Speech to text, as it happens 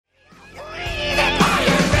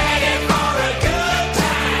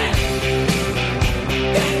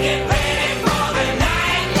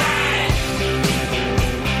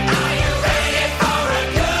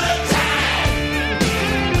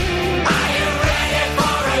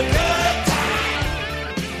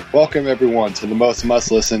Welcome, everyone, to the most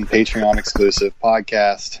must-listen Patreon-exclusive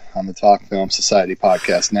podcast on the Talk Film Society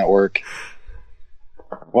Podcast Network.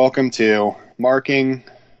 Welcome to Marking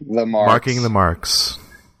the Marks. Marking the Marks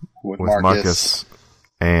with Marcus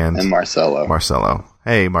and Marcelo.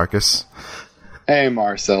 Hey, Marcus. Hey,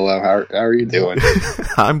 Marcelo. How are you doing?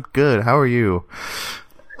 I'm good. How are you?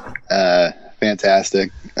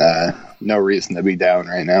 Fantastic. No reason to be down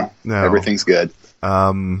right now. No. Everything's good.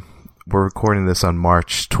 We're recording this on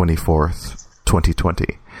March 24th,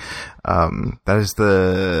 2020. That is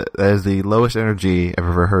the lowest energy I've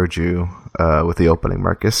ever heard you with the opening,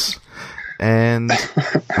 Marcus, and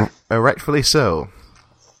rightfully so,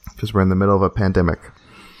 because we're in the middle of a pandemic.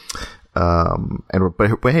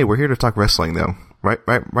 But hey, we're here to talk wrestling, though, right,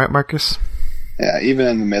 Marcus? Yeah, even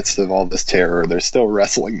in the midst of all this terror, there's still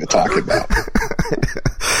wrestling to talk about.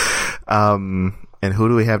 And who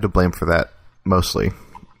do we have to blame for that? Mostly,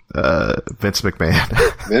 Vince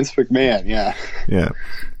McMahon. Vince McMahon, yeah. Yeah.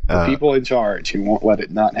 The people in charge who won't let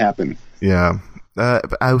it not happen. Yeah.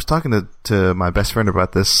 I was talking to my best friend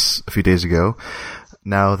about this a few days ago.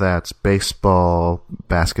 Now that baseball,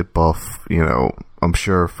 basketball, I'm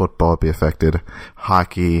sure football would be affected.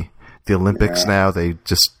 Hockey, the Olympics now, they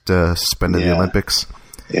just suspended the Olympics.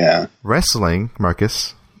 Yeah. Wrestling,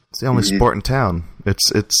 Marcus, it's the only sport in town.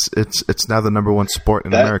 It's now the number one sport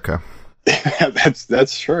in America.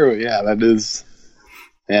 That's true. Yeah, that is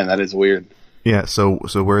weird. Yeah, so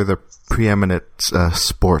we're the preeminent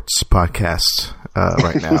sports podcast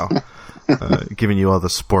right now, giving you all the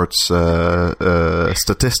sports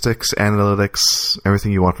statistics, analytics,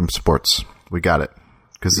 everything you want from sports. We got it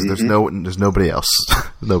because there's nobody else.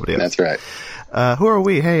 Nobody else. That's right. Who are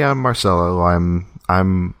we? Hey, I'm Marcelo. I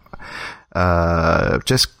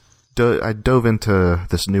dove into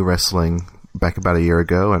this new wrestling back about a year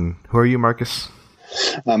ago. And who are you, Marcus?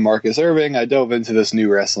 I'm Marcus Irving. I dove into this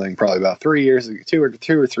new wrestling probably about 3 years ago, two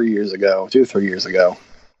or 3 years ago.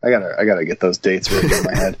 I gotta get those dates right in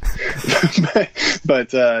my head.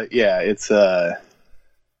 but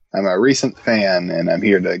I'm a recent fan, and I'm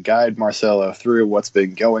here to guide Marcelo through what's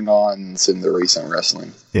been going on in the recent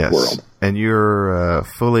wrestling world. And you're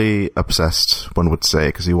fully obsessed, one would say,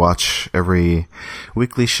 because you watch every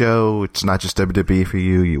weekly show. It's not just WWE for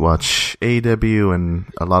you. You watch AEW and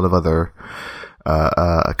a lot of other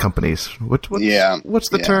companies. What's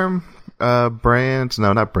the term? Brands?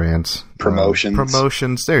 No, not brands. Promotions.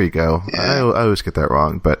 Promotions. There you go. Yeah. I always get that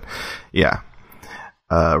wrong, but yeah.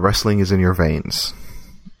 Wrestling is in your veins.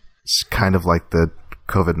 It's kind of like the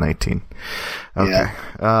COVID-19. Okay.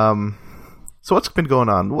 Yeah. So what's been going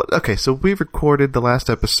on? So we recorded the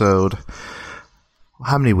last episode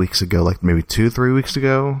how many weeks ago? Like maybe 2-3 weeks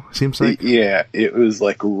ago, seems like? Yeah, it was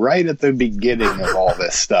like right at the beginning of all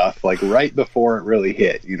this stuff, like right before it really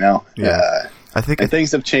hit, Yeah. I think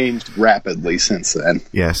things have changed rapidly since then.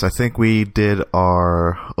 Yes, I think we did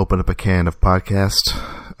our Open Up a Can of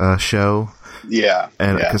Podcast show. Yeah.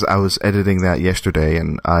 And because I was editing that yesterday,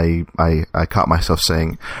 and I caught myself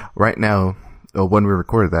saying, right now, when we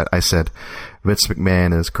recorded that, I said, Vince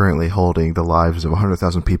McMahon is currently holding the lives of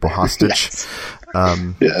 100,000 people hostage.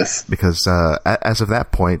 Yes. Because as of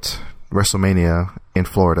that point, WrestleMania in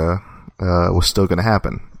Florida was still going to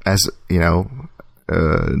happen. As,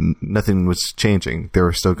 nothing was changing. There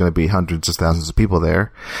were still going to be hundreds of thousands of people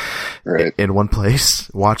there in one place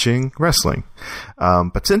watching wrestling.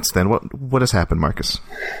 But since then, what has happened, Marcus?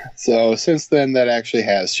 So since then, that actually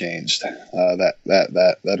has changed.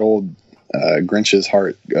 That old Grinch's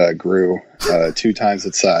heart grew 2 times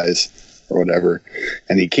its size or whatever,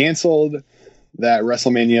 and he canceled that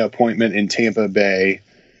WrestleMania appointment in Tampa Bay,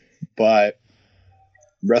 but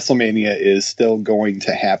WrestleMania is still going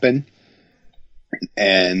to happen.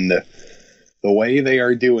 And the way they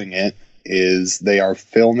are doing it is they are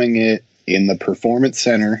filming it in the Performance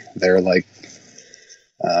Center, their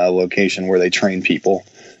location where they train people.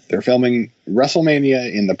 They're filming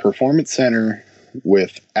WrestleMania in the Performance Center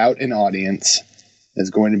without an audience. It's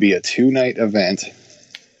going to be a 2-night event,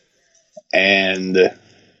 and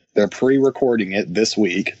they're pre-recording it this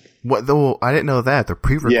week. What? Though I didn't know that they're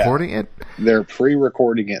pre-recording it. They're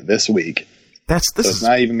pre-recording it this week. It's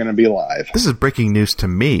not even going to be live. This is breaking news to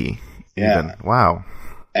me. Yeah. Even. Wow.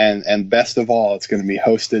 And best of all, it's going to be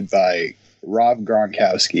hosted by Rob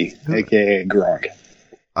Gronkowski, aka Gronk.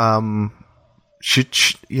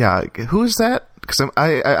 Who is that? Because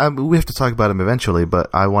we have to talk about him eventually, but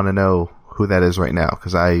I want to know who that is right now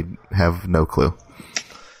because I have no clue.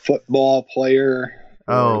 Football player.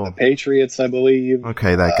 Oh, the Patriots, I believe.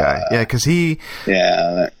 Okay, that guy. Yeah, because he.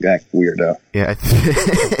 Yeah, that weirdo. Yeah,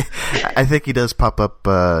 I think he does pop up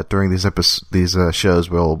during these shows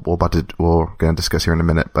we're going to discuss here in a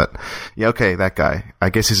minute. But yeah, okay, that guy. I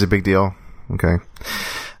guess he's a big deal. Okay,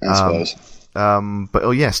 I suppose. But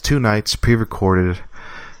oh yes, 2 nights pre-recorded.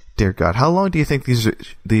 Dear God, how long do you think these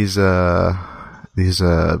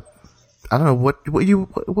I don't know what would you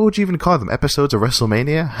even call them, episodes of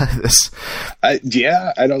WrestleMania? I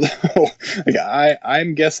don't know.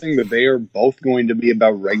 I'm guessing that they are both going to be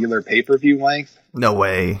about regular pay-per-view length. No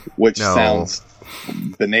way. Which sounds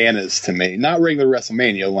bananas to me. Not regular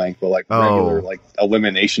WrestleMania length, but like regular like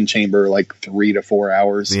Elimination Chamber, like 3 to 4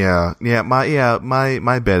 hours. My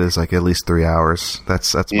bet is like at least 3 hours.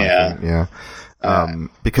 That's my thing. Yeah.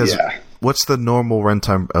 Because what's the normal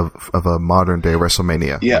runtime of a modern day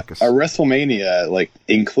WrestleMania? Yeah, Marcus? a WrestleMania, like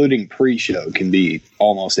including pre-show, can be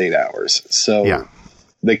almost 8 hours. So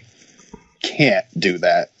they can't do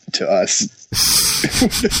that to us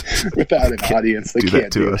without an audience. They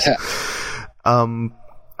can't do that.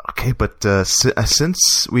 Okay, but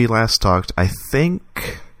since we last talked, I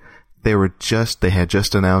think they had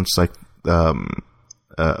just announced like.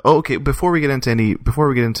 Okay. Before we get into what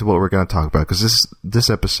we're going to talk about, because this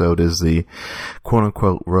episode is the quote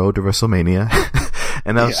unquote road to WrestleMania,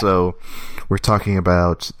 and also we're talking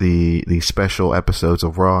about the special episodes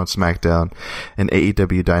of Raw and SmackDown and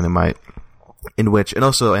AEW Dynamite, and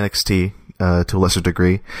also NXT to a lesser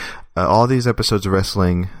degree, all these episodes of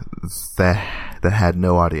wrestling that had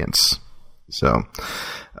no audience, so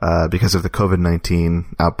because of the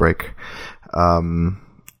COVID-19 outbreak.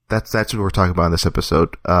 That's what we're talking about in this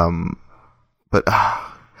episode. But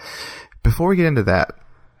before we get into that,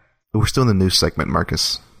 we're still in the news segment,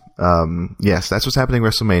 Marcus. Yes, that's what's happening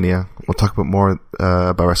at WrestleMania. We'll talk about more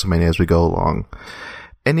about WrestleMania as we go along.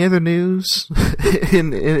 Any other news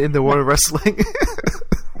in the world of wrestling?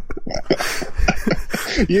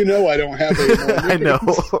 I don't have any more news. I know.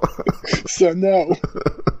 So no.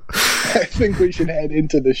 I think we should head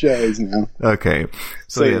into the shows now. Okay.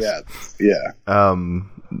 So yes. Yeah.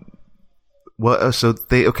 Well, so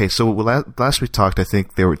last we talked, I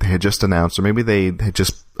think they had just announced, or maybe they had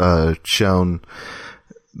just shown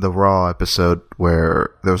the Raw episode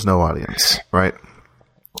where there was no audience, right?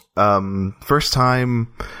 First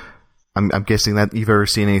time, I'm guessing that you've ever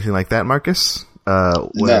seen anything like that, Marcus?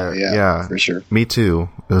 For sure. Me too.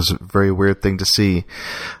 It was a very weird thing to see,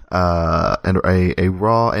 and a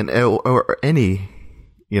Raw or any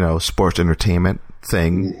sports entertainment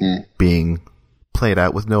thing being played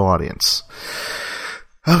out with no audience.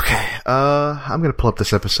 Okay, I'm gonna pull up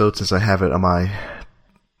this episode since I have it on my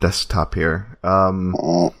desktop here.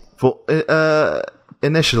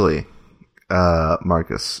 Initially,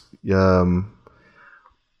 Marcus,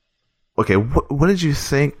 okay, what did you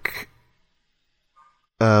think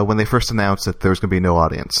when they first announced that there was gonna be no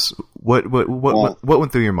audience? What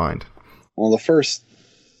went through your mind? Well, the first.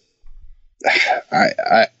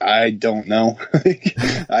 I don't know.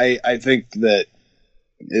 I think that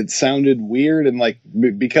it sounded weird, and like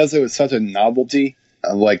because it was such a novelty,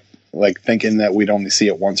 like thinking that we'd only see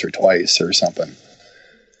it once or twice or something.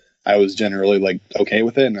 I was generally like okay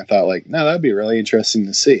with it, and I thought like, no, that'd be really interesting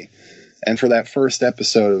to see. And for that first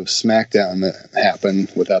episode of SmackDown that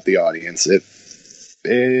happened without the audience, it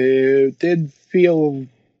did feel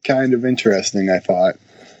kind of interesting, I thought.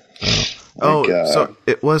 So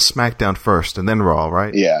it was SmackDown first and then Raw,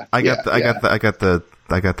 right? Yeah. I got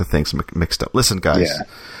the things mixed up. Listen, guys,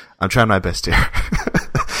 I'm trying my best here.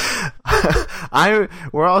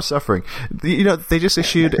 We're all suffering. They just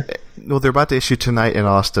issued. Well, they're about to issue tonight in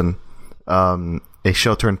Austin a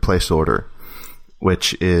shelter-in-place order,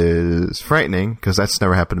 which is frightening because that's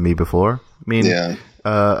never happened to me before. I mean,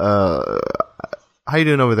 how you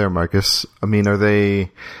doing over there, Marcus? I mean, have they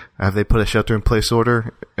put a shelter-in-place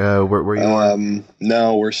order where you are?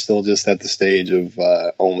 No, we're still just at the stage of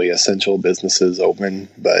only essential businesses open,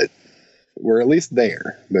 but we're at least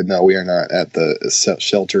there. But no, we are not at the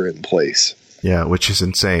shelter-in-place. Yeah, which is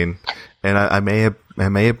insane. And I may have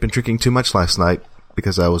been drinking too much last night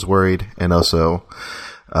because I was worried, and also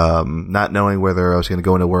not knowing whether I was going to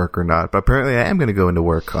go into work or not. But apparently, I am going to go into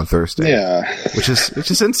work on Thursday. Yeah, which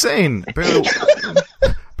is insane.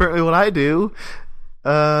 Apparently, what I do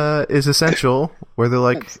is essential. Where they're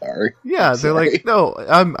like, sorry. Yeah, they're like, no,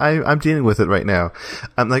 I'm dealing with it right now.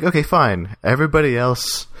 I'm like, okay, fine. Everybody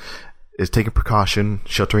else is taking precaution,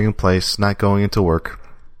 sheltering in place, not going into work.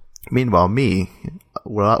 Meanwhile, me,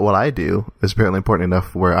 what I do is apparently important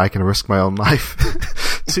enough where I can risk my own life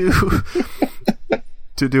to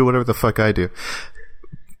do whatever the fuck I do.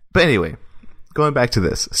 But anyway, going back to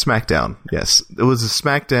this SmackDown. Yes, it was a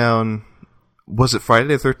SmackDown. Was it Friday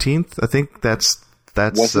the 13th? I think that's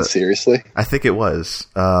Was it seriously? I think it was.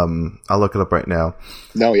 I'll look it up right now.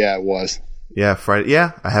 No, yeah, it was. Yeah, Friday.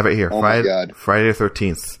 Yeah, I have it here. Oh my God. Friday the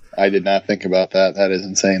 13th. I did not think about that. That is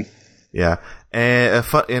insane. Yeah,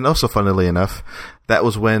 and also, funnily enough, that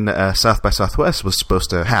was when South by Southwest was supposed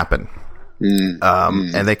to happen,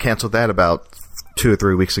 and they canceled that about 2 or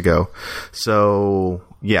 3 weeks ago. So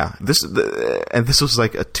yeah, this was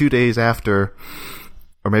like 2 days after,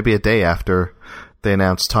 or maybe a day after, they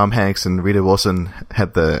announced Tom Hanks and Rita Wilson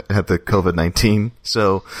had the COVID-19.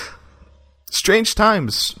 So strange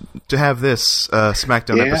times to have this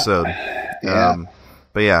SmackDown episode. Yeah.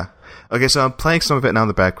 But yeah. Okay, so I'm playing some of it now in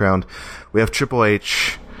the background. We have Triple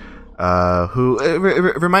H, who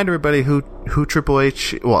remind everybody who Triple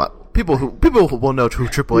H. Well, people will know who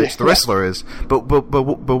Triple H the wrestler is. But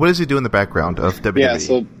what does he do in the background of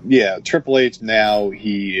WWE? Yeah, Triple H now,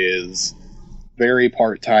 he is very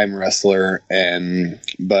part-time wrestler,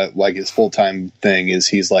 but like his full-time thing is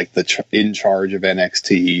he's like in charge of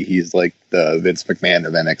NXT. He's like the Vince McMahon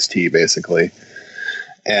of NXT, basically,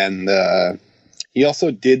 and. He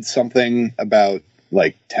also did something about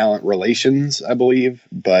like talent relations, I believe,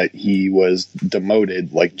 but he was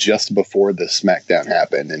demoted like just before the SmackDown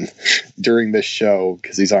happened. And during this show,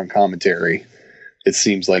 because he's on commentary, it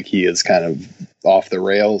seems like he is kind of off the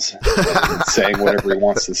rails and saying whatever he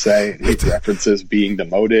wants to say. He references being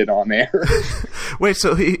demoted on air. Wait,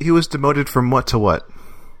 so he was demoted from what to what?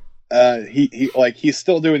 He's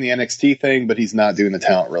still doing the NXT thing, but he's not doing the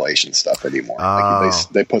talent relations stuff anymore.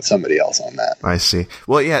 They put somebody else on that. I see.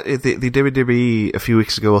 Well, yeah, the WWE a few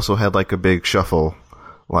weeks ago also had like a big shuffle.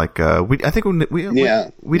 Like we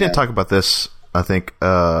didn't talk about this. I think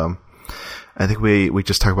we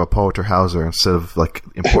just talked about Paul Walter Hauser instead of like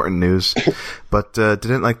important news. But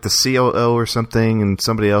didn't like the COO or something, and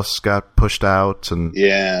somebody else got pushed out? And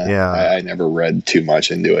I never read too much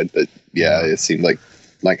into it, but it seemed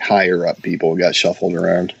like higher up people got shuffled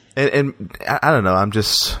around. And I don't know, I'm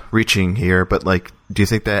just reaching here, but like, do you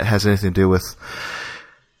think that has anything to do with,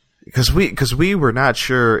 because we were not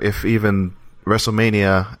sure if even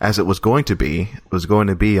WrestleMania as it was going to be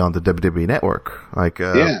on the WWE network. Like,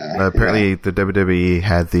 apparently the WWE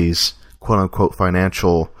had these quote unquote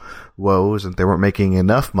financial woes, and they weren't making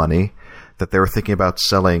enough money that they were thinking about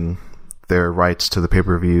selling their rights to the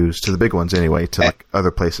pay-per-views, to the big ones anyway, to like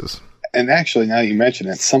other places. And actually, now you mention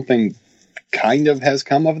it, something kind of has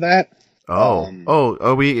come of that.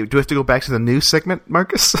 Do we have to go back to the news segment,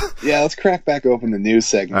 Marcus? Yeah, let's crack back open the news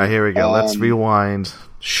segment. All right, here we go. Let's rewind.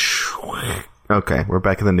 Okay, we're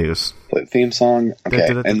back in the news. Play the theme song. Okay,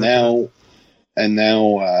 and now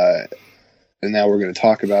we're going to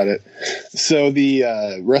talk about it. So the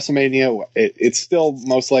WrestleMania, it's still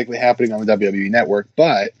most likely happening on the WWE Network,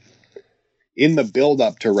 but in the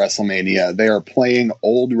build-up to WrestleMania, they are playing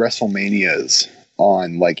old WrestleManias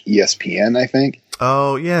on like ESPN, I think.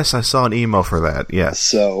 Oh, yes, I saw an email for that, yes.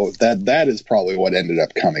 So that is probably what ended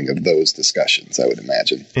up coming of those discussions, I would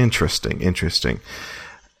imagine. Interesting.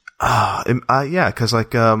 Yeah, because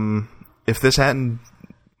like, if this hadn't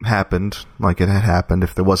happened, like it had happened,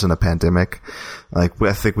 if there wasn't a pandemic, like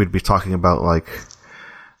I think we'd be talking about like,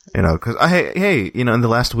 because in the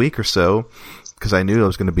last week or so, because I knew I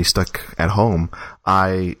was going to be stuck at home,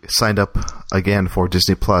 I signed up again for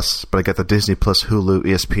Disney Plus, but I got the Disney Plus Hulu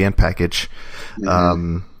ESPN package.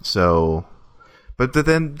 Mm-hmm. But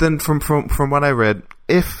then from what I read,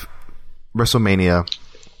 if WrestleMania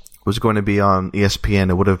was going to be on ESPN,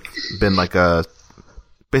 it would have been like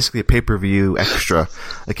basically a pay-per-view extra.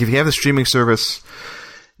 Like if you have the streaming service,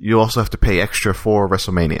 you also have to pay extra for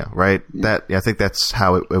WrestleMania, right? I think that's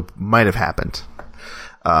how it might have happened.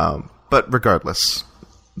 But regardless,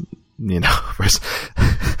 I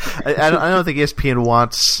don't think ESPN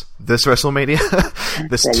wants this WrestleMania,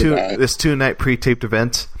 this 2-night pre-taped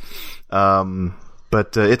event.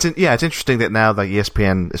 But it's interesting that now that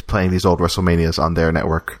ESPN is playing these old WrestleManias on their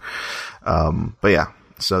network. But yeah,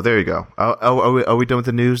 so there you go. Are we done with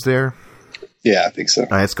the news there? Yeah, I think so. All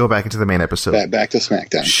right, let's go back into the main episode. Back to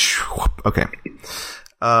SmackDown. Okay.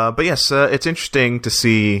 But yes, it's interesting to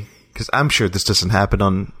see, because I'm sure this doesn't happen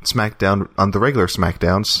on SmackDown, on the regular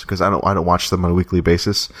SmackDowns, because I don't watch them on a weekly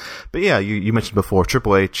basis. But yeah, you mentioned before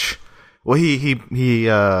Triple H. Well, he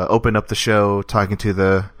opened up the show talking to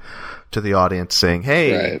the audience, saying,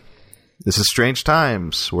 "Hey, This is strange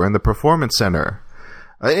times. We're in the Performance Center.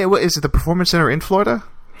 Is it the Performance Center in Florida?"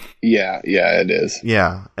 Yeah, it is.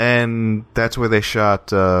 Yeah, and that's where they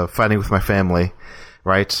shot Fighting With My Family,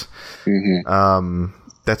 right? Mm-hmm.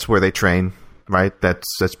 That's where they train, right?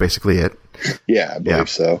 That's basically it. Yeah, I believe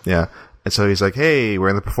so. Yeah, and so he's like, "Hey, we're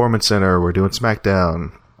in the Performance Center. We're doing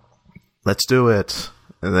SmackDown. Let's do it."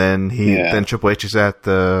 And then then Triple H is at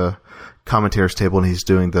the commentator's table, and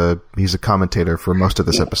he's a commentator for most of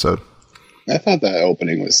this episode. I thought that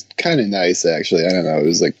opening was kind of nice, actually. I don't know. It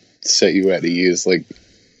was like set you at ease,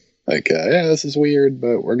 this is weird,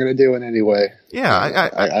 but we're going to do it anyway. Yeah,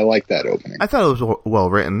 I like that opening. I thought it was well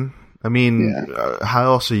written. I mean, how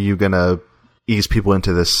else are you going to ease people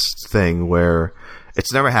into this thing where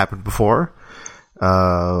it's never happened before?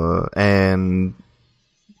 And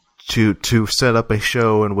to set up a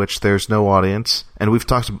show in which there's no audience, and we've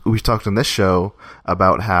talked on this show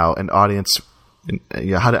about how an audience,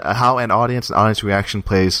 how an audience reaction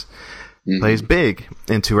plays big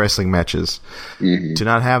into wrestling matches. Mm-hmm. To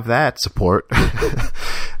not have that support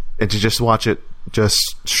and to just watch it just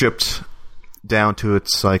stripped down to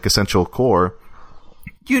its like essential core,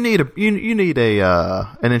 you need an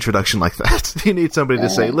introduction like that. You need somebody to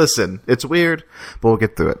say, "Listen, it's weird, but we'll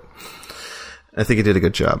get through it." I think he did a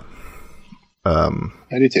good job. I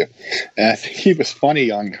do too, and I think he was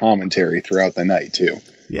funny on commentary throughout the night too.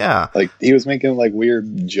 Yeah, like he was making like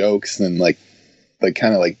weird jokes and like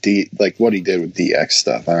kind of like what he did with DX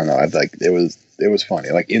stuff. I don't know. It was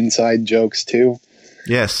funny, like inside jokes too.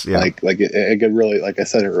 Yes, yeah. Like it could really, like I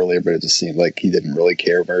said it earlier, but it just seemed like he didn't really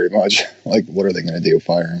care very much. Like, what are they going to do?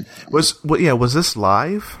 Fire him? Was this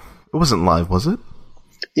live? It wasn't live, was it?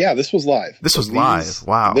 Yeah, this was live. This was live.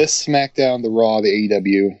 Wow. This SmackDown, the Raw, the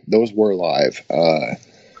AEW, those were live.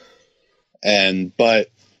 But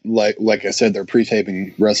like I said, they're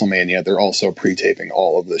pre-taping WrestleMania. They're also pre-taping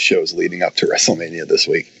all of the shows leading up to WrestleMania this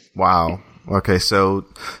week. Wow. Okay, so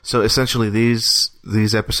essentially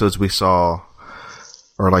these episodes we saw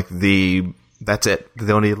are like that's it.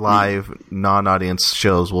 The only live non-audience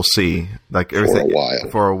shows we'll see, like everything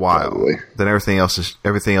for a while. Probably. Then everything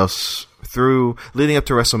else through leading up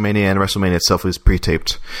to WrestleMania, and WrestleMania itself is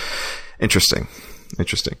pre-taped. Interesting.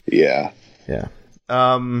 Yeah.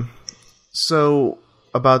 So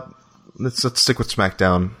about let's stick with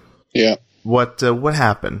SmackDown. Yeah. What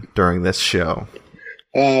happened during this show?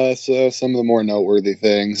 So some of the more noteworthy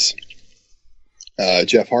things.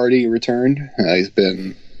 Jeff Hardy returned. He's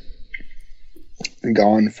been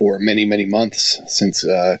gone for many, many months since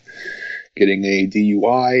getting a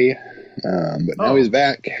DUI, but now he's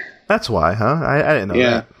back. That's why, huh? I didn't know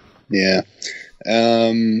that. Yeah.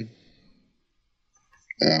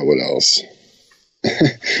 What else?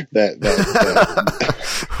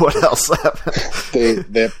 What else happened?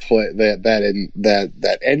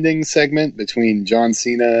 that ending segment between John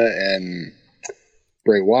Cena and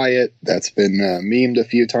Bray Wyatt, that's been memed a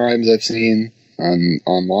few times. I've seen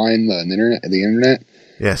online, the internet.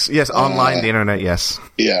 Yes, online, the internet. Yes.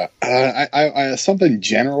 Yeah. I something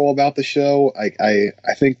general about the show. I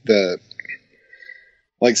think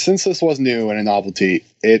since this was new and a novelty,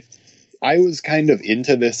 I was kind of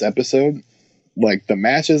into this episode. Like the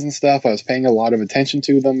matches and stuff, I was paying a lot of attention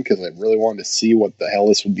to them because I really wanted to see what the hell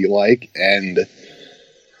this would be like. And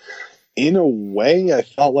in a way, I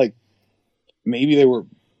felt like maybe they were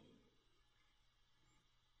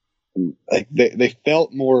like they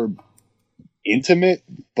felt more intimate,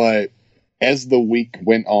 but as the week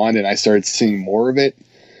went on and I started seeing more of it,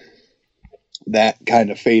 that kind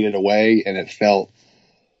of faded away and it felt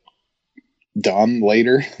dumb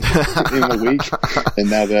later in the week. And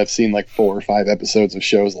now that I've seen like 4 or 5 episodes of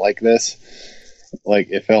shows like this, like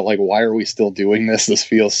it felt like, why are we still doing this? This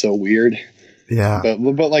feels so weird. Yeah. But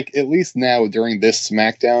like at least now during this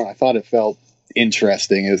SmackDown, I thought it felt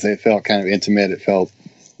interesting. It felt kind of intimate. It felt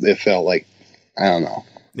like, I don't know.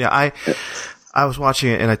 Yeah, I was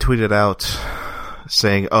watching it and I tweeted out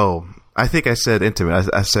saying, "Oh, I think I said intimate.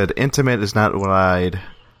 I said intimate is not what I'd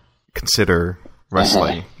consider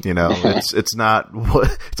wrestling." You know, it's not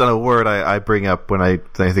a word I bring up when I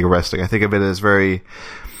think of wrestling. I think of it as very,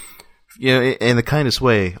 in the kindest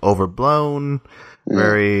way, overblown,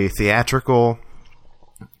 very theatrical.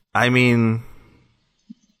 I mean,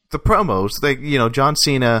 the promos, John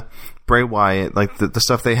Cena, Bray Wyatt, like the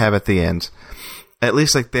stuff they have at the end, at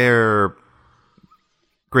least like they're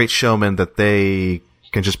great showmen that they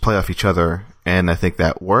can just play off each other, and I think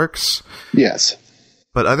that works. Yes.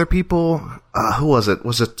 But other people, who was it?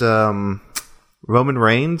 Was it Roman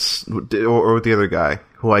Reigns or the other guy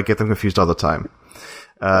who I get them confused all the time?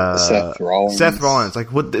 Seth Rollins. Seth Rollins.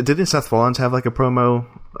 Like, didn't Seth Rollins have like a promo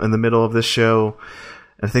in the middle of this show?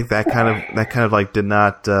 I think that kind of like did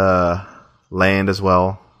not land as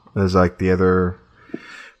well as like the other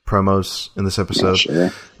promos in this episode.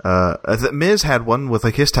 Sure. Miz had one with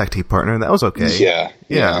like his tag team partner, and that was okay.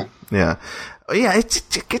 Yeah. It's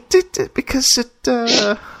because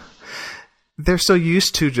they're so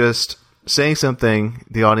used to just saying something,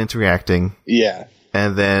 the audience reacting, yeah,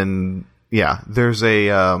 and then there's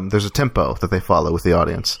a tempo that they follow with the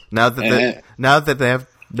audience. Now that they have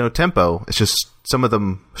no tempo, it's just some of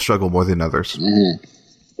them struggle more than others. Mm-hmm.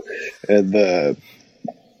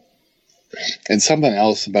 And something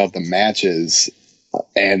else about the matches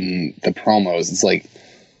and the promos, it's like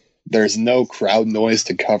there's no crowd noise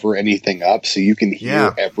to cover anything up, so you can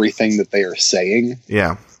hear everything that they are saying.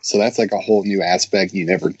 Yeah. So that's like a whole new aspect you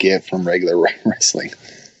never get from regular wrestling.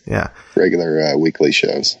 Yeah. Regular weekly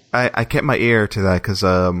shows. I kept my ear to that because,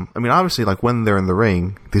 obviously, like when they're in the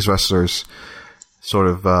ring, these wrestlers sort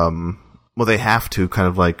of, they have to kind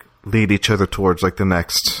of like lead each other towards like the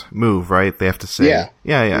next move, right? They have to say,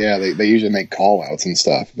 yeah. They usually make call outs and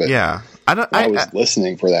stuff, but yeah, I was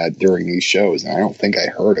listening for that during these shows, and I don't think I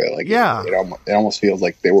heard it. Like, it almost feels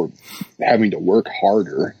like they were having to work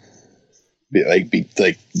harder. Like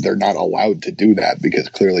they're not allowed to do that because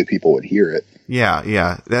clearly people would hear it. That's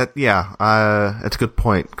a good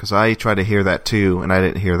point because I tried to hear that too, and I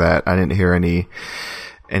didn't hear that. I didn't hear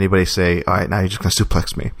anybody say, "All right, now you're just gonna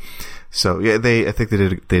suplex me." So yeah, I think they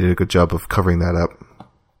did a good job of covering that up.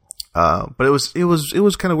 But it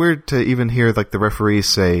was kind of weird to even hear like the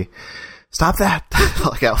referees say, "Stop that!"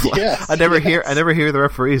 Like out loud. Yes, I never hear the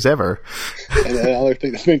referees ever. And another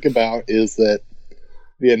thing to think about is that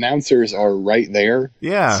the announcers are right there.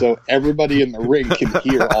 Yeah. So everybody in the ring can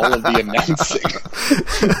hear all of the announcing.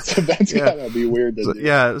 So that's gotta be weird to do.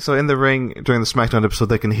 Yeah, so in the ring during the SmackDown episode,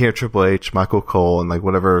 they can hear Triple H, Michael Cole, and like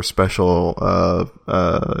whatever special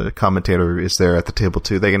commentator is there at the table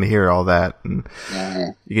too. They can hear all that, and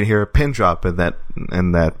you can hear a pin drop in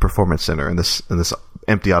that performance center in this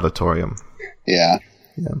empty auditorium. Yeah.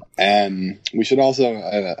 And we should also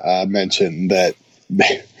mention that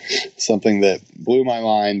something that blew my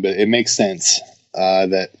mind, but it makes sense,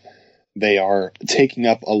 that they are taking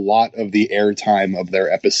up a lot of the airtime of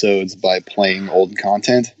their episodes by playing old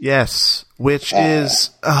content. Yes, which is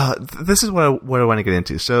this is what I want to get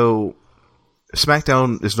into. So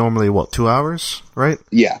SmackDown is normally 2 hours, right?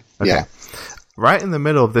 Yeah. Okay. Yeah. Right in the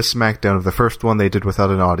middle of this SmackDown, of the first one they did without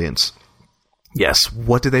an audience. Yes.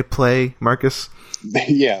 What did they play, Marcus?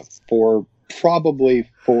 Yeah, for probably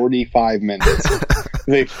 45 minutes.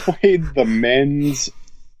 They played the men's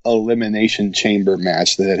Elimination Chamber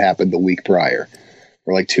match that had happened the week prior,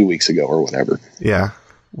 or like 2 weeks ago or whatever. Yeah.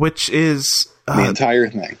 Which is the entire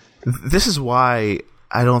thing. This is why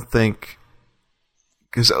I don't think,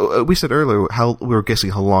 because we said earlier how we were guessing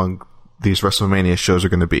how long these WrestleMania shows are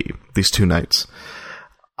going to be, these 2 nights.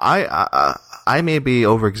 I may be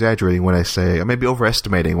over-exaggerating when I say, I may be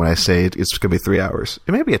overestimating when I say it's going to be 3 hours.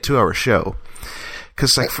 It may be a 2-hour show.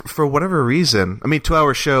 Because, like, for whatever reason,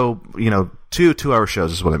 2-hour show, two 2-hour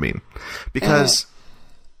shows is what I mean. Because,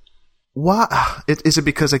 is it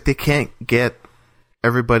because, like, they can't get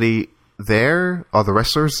everybody there, all the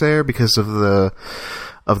wrestlers there, because of the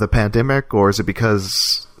pandemic, or is it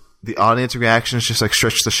because the audience reactions just, like,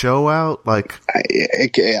 stretch the show out? Like,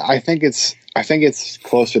 I think it's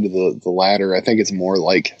closer to the latter. I think it's more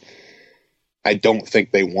like, I don't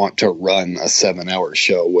think they want to run a 7-hour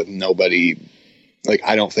show with nobody. Like,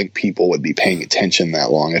 I don't think people would be paying attention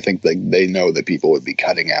that long. I think they know that people would be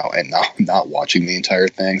cutting out and not watching the entire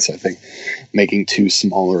thing. So I think making 2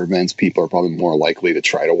 smaller events, people are probably more likely to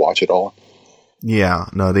try to watch it all. Yeah,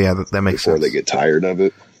 no, that makes before sense. They get tired of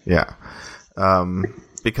it. Yeah,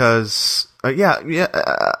 because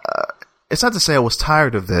it's not to say I was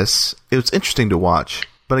tired of this. It was interesting to watch,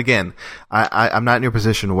 but again, I'm not in your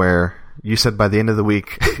position where you said by the end of the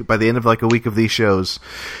week, by the end of like a week of these shows,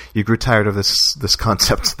 you grew tired of this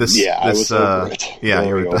concept. I was over it. Yeah,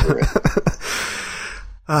 you were over it.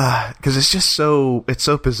 Because it's just so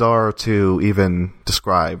bizarre to even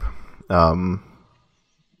describe.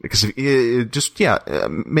 Because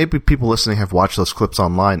maybe people listening have watched those clips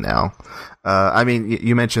online now.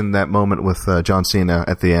 You mentioned that moment with John Cena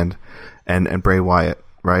at the end and Bray Wyatt,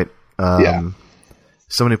 right?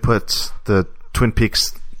 Somebody put the Twin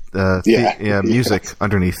Peaks music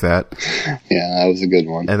underneath that. Yeah, that was a good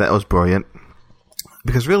one. And that was brilliant.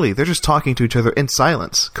 Because really, they're just talking to each other in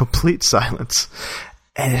silence, complete silence.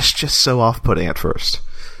 And it's just so off-putting at first.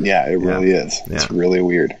 Yeah, it really is. Yeah. It's really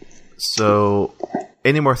weird. So,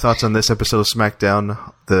 any more thoughts on this episode of SmackDown?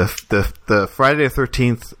 The Friday the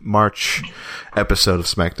 13th March episode of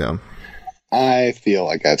SmackDown. I feel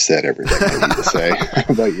like I've said everything I need to say.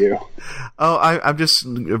 How about you? Oh, I'm just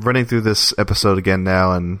running through this episode again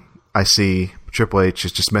now, and I see Triple H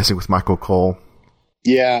is just messing with Michael Cole.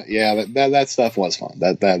 Yeah, that stuff was fun.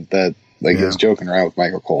 He was joking around with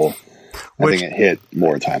Michael Cole. I think it hit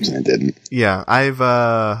more times than it didn't. Yeah, I've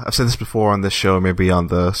said this before on this show, maybe on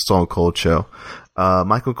the Stone Cold show.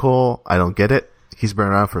 Michael Cole, I don't get it. he's been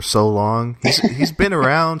around for so long. He's been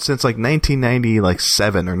around since like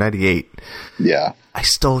 1997 or 98. Yeah. I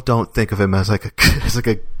still don't think of him as like a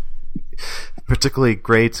particularly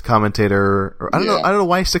great commentator. Or I don't know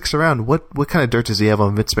why he sticks around. What kind of dirt does he have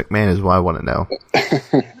on Vince McMahon is what I want to know.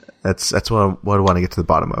 That's what I want to get to the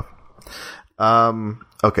bottom of.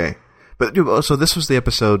 Okay. But so this was the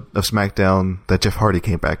episode of SmackDown that Jeff Hardy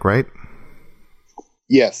came back, right?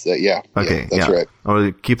 Yes. Yeah. Okay. Yeah, that's right. I'm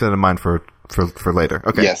going to keep that in mind for later.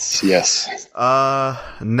 Okay. Yes.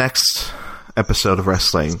 Next episode of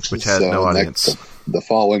wrestling, which had no audience. The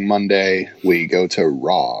following Monday, we go to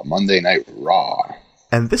Raw. Monday Night Raw.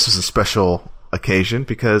 And this is a special occasion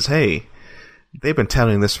because, hey, they've been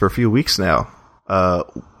touting this for a few weeks now.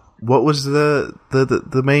 What was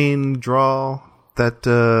the main draw that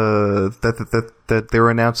they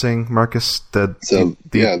were announcing, Marcus? The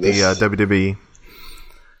WWE.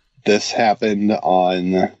 This happened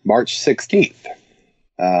on March 16th.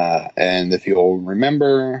 And if you'll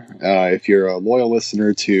remember, if you're a loyal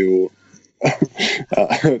listener to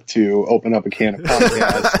open up a can of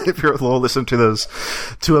podcast, if you're a loyal listener to those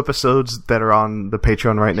 2 episodes that are on the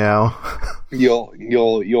Patreon right now,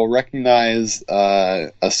 you'll recognize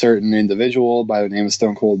a certain individual by the name of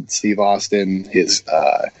Stone Cold Steve Austin. His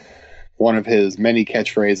one of his many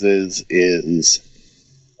catchphrases is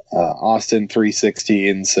Austin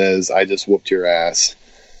 316 says, "I just whooped your ass,"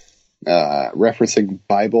 referencing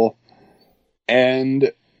Bible.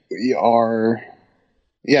 And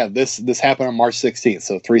this happened on March 16th,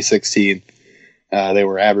 so 316. They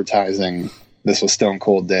were advertising this was Stone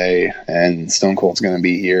Cold Day, and Stone Cold's going to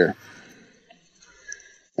be here.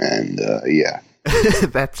 And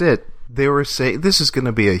that's it. They were saying this is going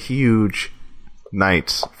to be a huge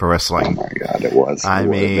night for wrestling. Oh my god, it was.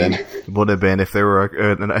 It would have been if there were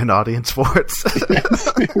an audience for it.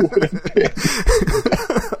 Yes, it would have been.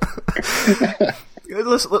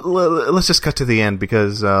 Let's just cut to the end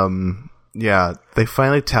because they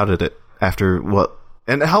finally touted it after what?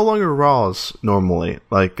 And how long are Raws normally?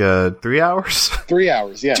 Like 3 hours? 3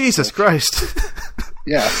 hours, yeah. Jesus Christ.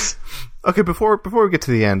 Yes. Okay, before we get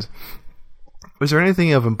to the end, was there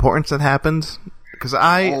anything of importance that happened? Because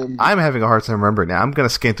I'm having a hard time remembering now. I'm going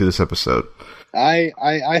to scan through this episode.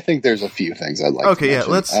 I think there's a few things I'd like to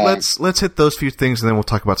mention. Let's hit those few things and then we'll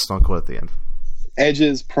talk about Stone Cold at the end.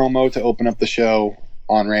 Edge's promo to open up the show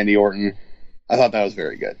on Randy Orton. I thought that was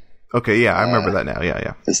very good. Okay, yeah, I remember that now.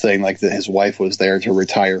 Yeah. His thing like that his wife was there to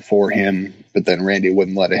retire for him, but then Randy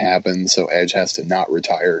wouldn't let it happen, so Edge has to not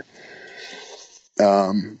retire.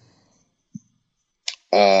 But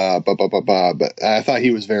I thought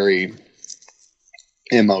he was very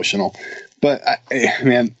emotional. But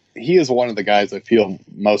man, he is one of the guys I feel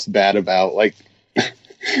most bad about, like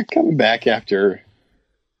coming back after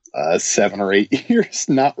 7 or 8 years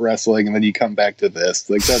not wrestling, and then you come back to this.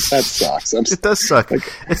 Like that sucks. It does suck.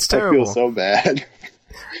 Like, it's terrible. I feel so bad.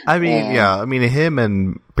 I mean, him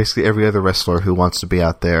and basically every other wrestler who wants to be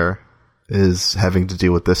out there is having to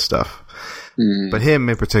deal with this stuff. But him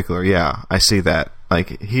in particular, yeah, I see that.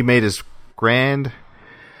 Like he made his grand,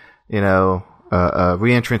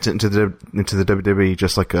 re-entrance into the WWE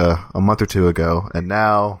just like a month or 2 ago, and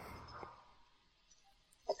now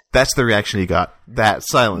that's the reaction he got. That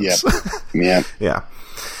silence. Yep. Yeah.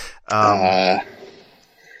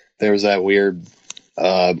 There was that weird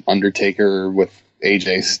Undertaker with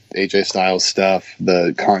AJ Styles stuff,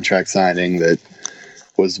 the contract signing that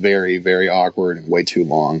was very, very awkward and way too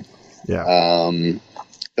long. Yeah.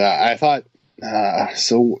 I thought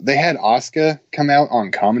so they had Asuka come out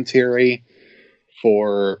on commentary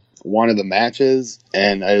for one of the matches,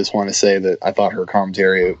 and I just want to say that I thought her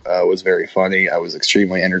commentary was very funny. I was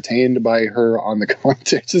extremely entertained by her on the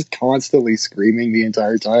commentary, just constantly screaming the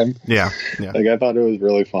entire time. Yeah. Like I thought it was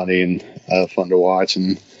really funny and fun to watch,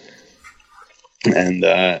 and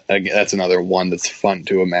that's another one that's fun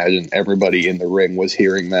to imagine. Everybody in the ring was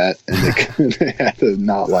hearing that, and they had to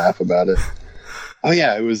not laugh about it. Oh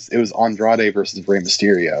yeah, it was Andrade versus Rey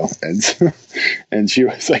Mysterio, and she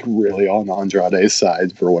was like really on Andrade's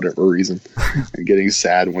side for whatever reason, and getting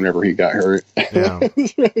sad whenever he got hurt. Yeah. It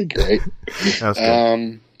was really great. That was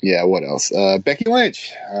good. Yeah. What else? Becky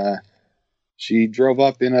Lynch. She drove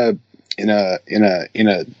up in a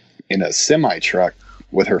semi truck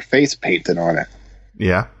with her face painted on it.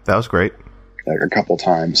 Yeah, that was great. Like a couple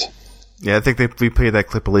times. Yeah, I think we played that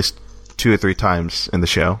clip at least 2 or 3 times in the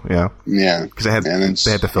show. Yeah. Yeah. Because they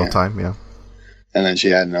had to fill time. Yeah. And then she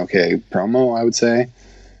had an okay promo, I would say.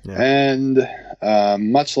 Yeah. And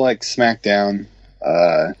much like SmackDown,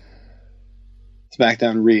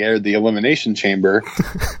 SmackDown re-aired the Elimination Chamber.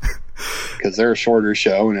 because they're a shorter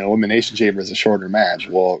show, and Elimination Chamber is a shorter match.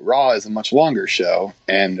 Well, Raw is a much longer show,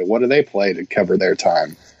 and what do they play to cover their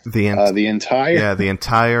time? The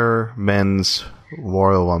entire men's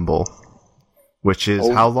Royal Rumble, which is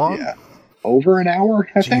how long? Yeah. Over an hour,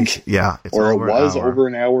 I think. Yeah, or it was over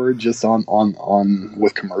an hour, just on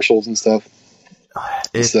with commercials and stuff.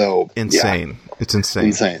 It's insane. Yeah. It's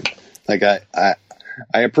insane. Like I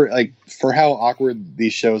like for how awkward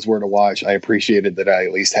these shows were to watch. I appreciated that I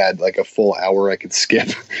at least had like a full hour I could skip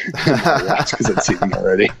and not watch because I'd seen them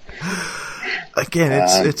already. Again,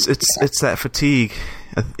 it's that fatigue.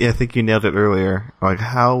 I think you nailed it earlier. Like,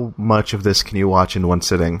 how much of this can you watch in one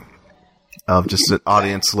sitting of just an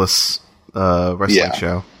audienceless wrestling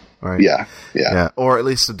show? Right? Yeah. Or at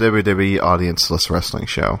least a WWE audienceless wrestling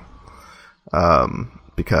show.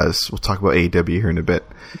 Because we'll talk about AEW here in a bit.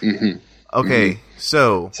 Mm-hmm. Okay,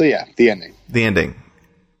 so yeah, the ending. The ending.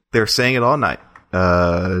 They're saying it all night.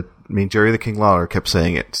 Jerry the King Lawler kept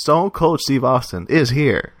saying it. Stone Cold Steve Austin is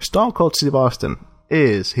here. Stone Cold Steve Austin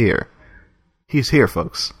is here. He's here,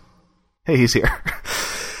 folks. Hey, he's here.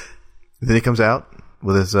 Then he comes out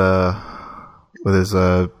with his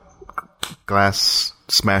glass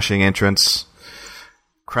smashing entrance.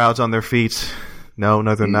 Crowds on their feet. No,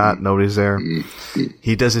 they're not. Nobody's there.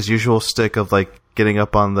 He does his usual stick of like getting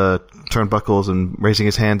up on the turnbuckles and raising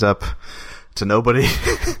his hands up to nobody.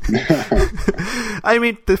 I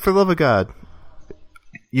mean, for the love of God,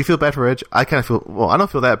 you feel bad for Edge? I kind of feel... Well, I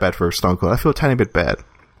don't feel that bad for Stone Cold. I feel a tiny bit bad.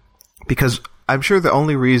 Because I'm sure the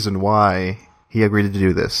only reason why he agreed to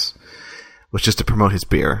do this was just to promote his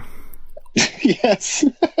beer. Yes.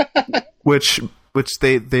 Which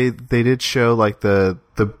they did show like the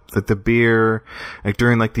beer, like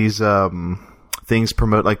during like these things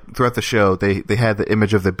promote, like throughout the show they had the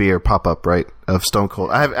image of the beer pop up, right, of Stone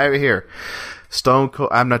Cold. I have it here. Stone Cold.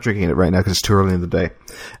 I'm not drinking it right now because it's too early in the day.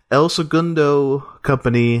 El Segundo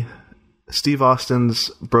Company, Steve Austin's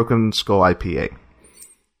Broken Skull IPA.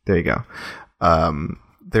 There you go.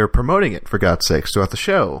 They're promoting it, for God's sakes, throughout the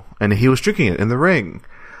show, and he was drinking it in the ring.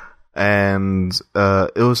 And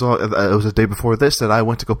it was a day before this that I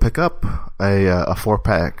went to go pick up a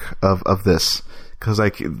 4-pack of this, because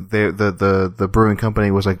like the brewing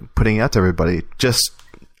company was like putting it out to everybody just,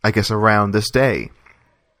 I guess, around this day.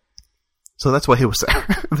 So that's why he was there.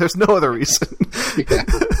 There's no other reason.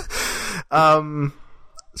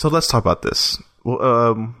 So let's talk about this.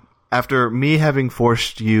 Well, after me having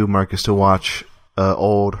forced you, Marcus, to watch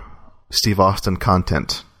old Steve Austin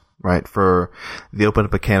content, right, for the Open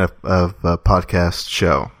Up a Can of podcast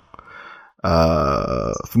show.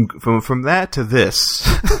 From that to this,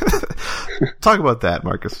 talk about that,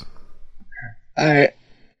 Marcus. I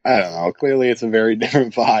don't know. Clearly, it's a very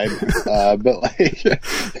different vibe, but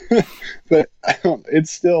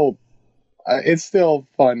it's still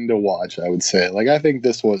fun to watch. I would say, like, I think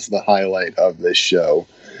this was the highlight of this show.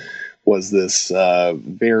 Was this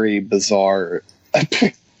very bizarre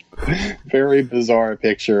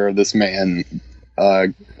picture of this man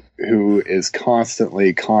who is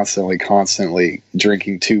constantly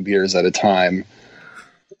drinking 2 beers at a time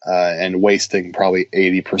and wasting probably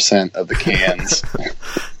 80% of the cans,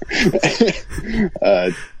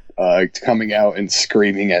 coming out and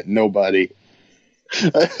screaming at nobody.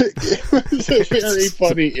 It was a very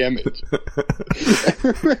funny image.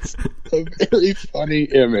 A very funny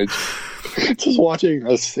image. Just watching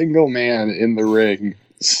a single man in the ring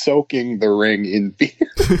soaking the ring in beer.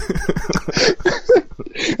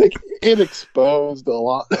 Like, it exposed a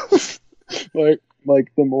lot of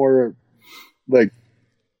like the more like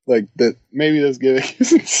that. Maybe this gimmick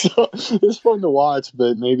isn't so, it's fun to watch,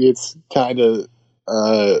 but maybe it's kind of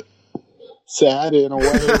sad in a way.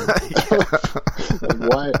 Like,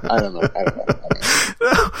 why? I don't know.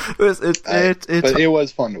 But it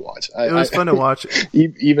was fun to watch. It was fun to watch.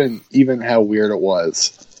 Even how weird it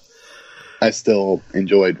was, I still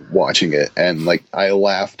enjoyed watching it, and like I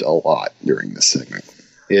laughed a lot during this segment.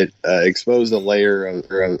 It exposed a layer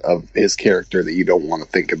of his character that you don't want to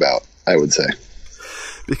think about, I would say,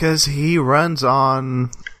 because he runs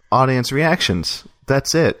on audience reactions.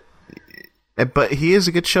 That's it. But he is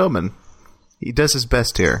a good showman. He does his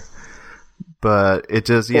best here, but it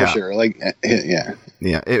does. For sure. Like, yeah.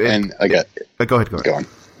 Go ahead. Go on.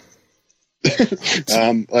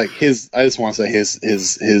 Like I just want to say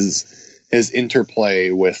his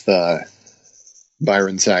interplay with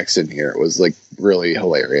Byron Saxton here was like really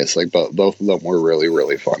hilarious. Like both of them were really,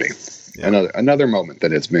 really funny. Yeah. Another moment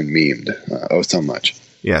that has been memed so much.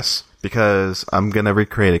 Yes, because I'm gonna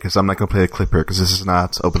recreate it because I'm not gonna play a clip here because this is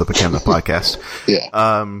not Open Up a Can podcast.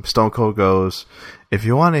 Yeah. Stone Cold goes, "If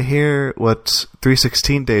you want to hear what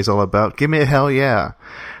 316 Day is all about, give me a hell yeah."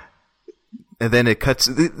 And then it cuts.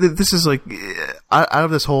 This is like out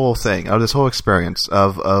of this whole thing, out of this whole experience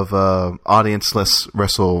of audience-less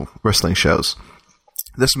wrestling shows.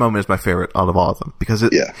 This moment is my favorite out of all of them because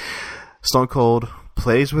Stone Cold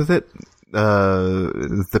plays with it.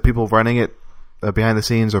 The people running it behind the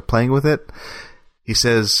scenes are playing with it. He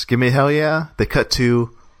says, "Give me a hell yeah." They cut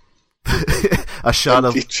to a shot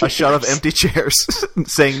of empty chairs,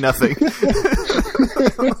 saying nothing.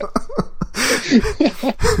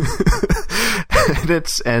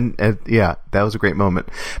 and that was a great moment.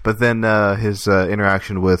 But then his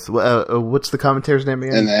interaction with what's the commentator's name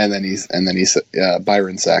again? And then he's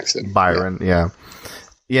Byron Saxton. Byron, yeah.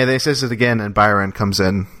 They says it again, and Byron comes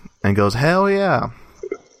in and goes, "Hell yeah!"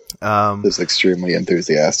 Just extremely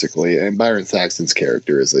enthusiastically, and Byron Saxton's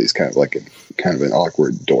character is he's kind of an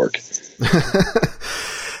awkward dork.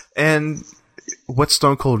 And what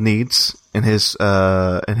Stone Cold needs in his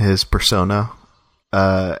persona,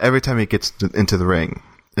 every time he gets into the ring,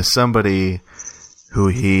 is somebody who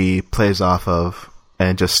he plays off of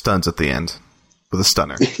and just stuns at the end with a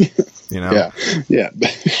stunner. You know? Yeah.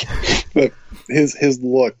 But his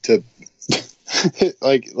look to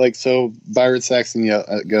so Byron Saxton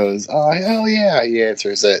goes, "Oh hell yeah!" He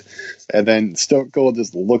answers it, and then Stone Cold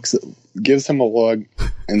just gives him a look,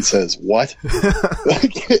 and says, "What?"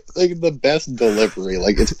 like the best delivery,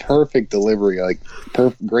 it's perfect delivery,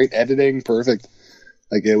 great editing, perfect.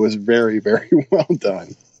 It was very, very well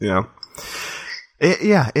done. Yeah,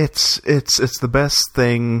 it's the best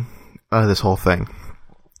thing out of this whole thing.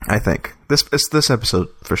 I think this episode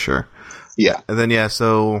for sure. Yeah, and then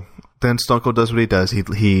so. Then Stone Cold does what he does. He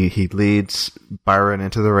leads Byron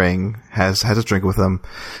into the ring, has a drink with him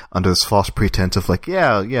under this false pretense of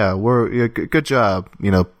we're good job,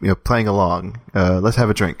 playing along. Let's have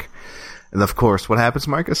a drink. And of course, what happens,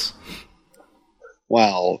 Marcus?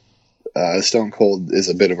 Well, Stone Cold is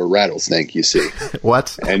a bit of a rattlesnake, you see.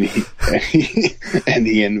 What? And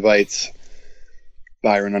he invites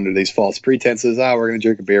Byron under these false pretenses. We're going to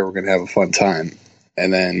drink a beer. We're going to have a fun time.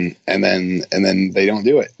 And then they don't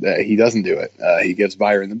do it. He doesn't do it. He gives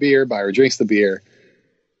Byron the beer. Byron drinks the beer,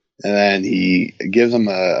 and then he gives him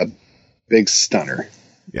a big stunner.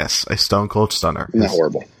 Yes, a Stone Cold stunner. Isn't that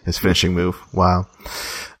horrible? His finishing move. Wow.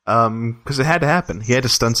 Because it had to happen. He had to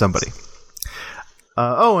stun somebody.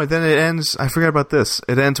 And then it ends. I forgot about this.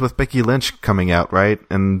 It ends with Becky Lynch coming out, right?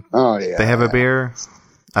 And they have a beer.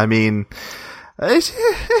 I mean. It's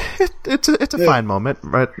a fine moment,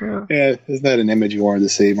 right? Yeah, isn't that an image you wanted to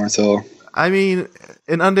see, Marcelo? I mean,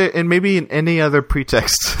 maybe in any other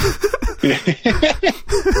pretext,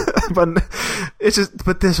 but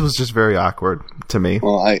this was just very awkward to me.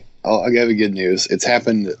 Well, I'll give you good news. It's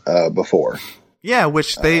happened before. Yeah,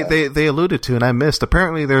 which they alluded to, and I missed.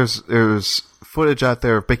 Apparently, there's footage out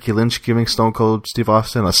there of Becky Lynch giving Stone Cold Steve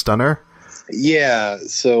Austin a stunner. Yeah,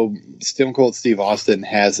 so Stone Cold Steve Austin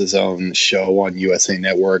has his own show on USA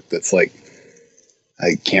Network that's I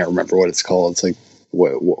can't remember what it's called. It's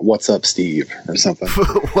What's Up, Steve, or something.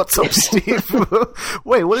 What's Up, Steve?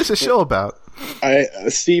 Wait, what is the show about?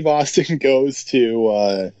 Steve Austin goes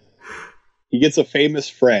to, he gets a famous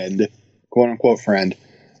friend, quote-unquote friend.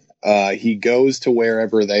 He goes to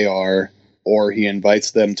wherever they are, or he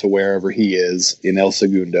invites them to wherever he is in El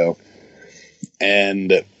Segundo,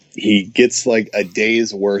 and he gets a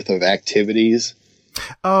day's worth of activities.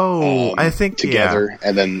 I think together,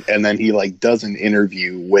 and then he does an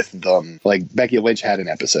interview with them. Becky Lynch had an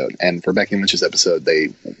episode, and for Becky Lynch's episode, they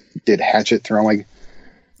did hatchet throwing,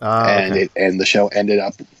 and the show ended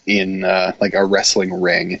up in a wrestling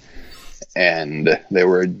ring, and they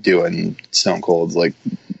were doing Stone Cold's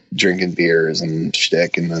drinking beers and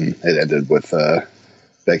shtick, and then it ended with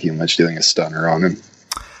Becky Lynch doing a stunner on him.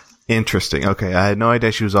 Interesting. Okay, I had no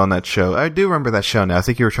idea she was on that show. I do remember that show now. I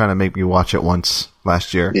think you were trying to make me watch it once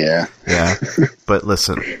last year. Yeah. But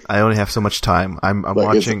listen, I only have so much time. I'm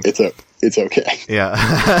watching. It's okay. Yeah,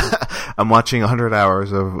 I'm watching 100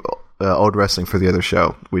 hours of old wrestling for the other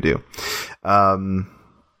show we do. But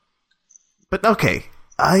okay,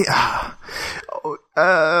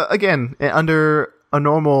 again under a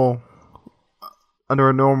normal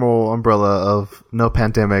umbrella of no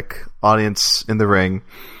pandemic, audience in the ring.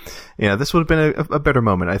 This would have been a better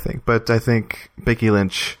moment, I think. But I think Becky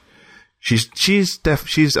Lynch, she's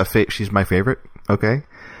my favorite. Okay,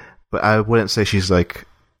 but I wouldn't say she's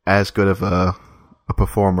as good of a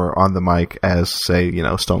performer on the mic as say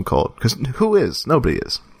Stone Cold, because who is? Nobody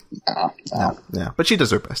is. No. Yeah, but she does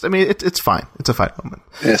her best. I mean, it's fine. It's a fine moment.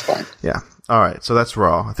 It's fine. Yeah. All right. So that's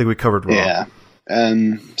Raw. I think we covered Raw. Yeah.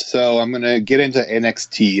 And so I'm going to get into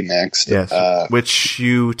NXT next. Yes, which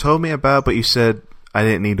you told me about, but you said I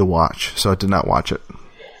didn't need to watch, so I did not watch it.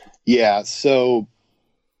 Yeah, so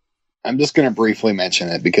I'm just going to briefly mention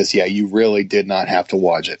it because, yeah, you really did not have to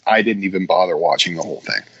watch it. I didn't even bother watching the whole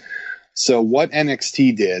thing. So what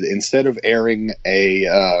NXT did, instead of airing a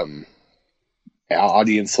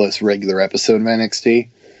audience-less regular episode of NXT,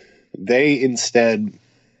 they instead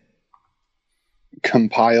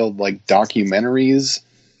compiled like documentaries.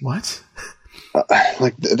 What?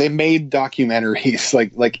 Like they made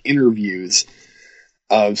documentaries, like interviews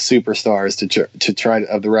of superstars to try to,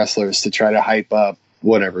 of the wrestlers to try to hype up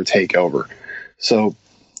whatever takeover. So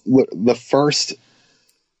the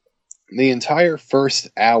entire first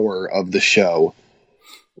hour of the show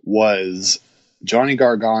was Johnny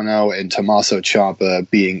Gargano and Tommaso Ciampa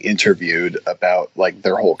being interviewed about like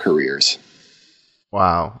their whole careers.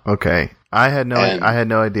 Wow. Okay. I had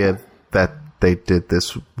no idea that they did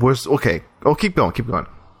this. Okay. Oh, keep going.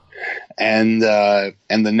 And the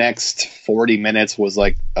next 40 minutes was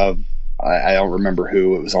like I don't remember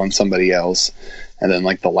who, it was on somebody else. And then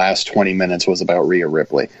like the last 20 minutes was about Rhea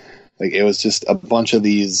Ripley. Like it was just a bunch of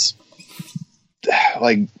these,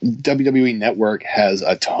 like WWE Network has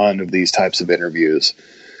a ton of these types of interviews.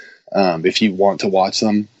 If you want to watch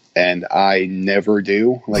them, and I never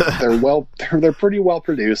do. Like they're pretty well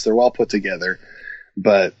produced. They're well put together,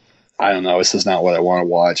 but I don't know. This is not what I want to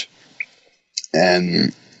watch.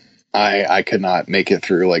 And I could not make it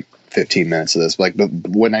through like 15 minutes of this. Like, but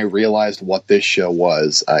when I realized what this show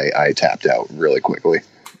was, I tapped out really quickly.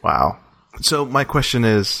 Wow. So my question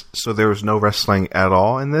is, so there was no wrestling at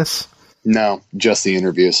all in this? No, just the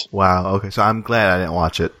interviews. Wow. Okay. So I'm glad I didn't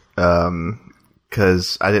watch it.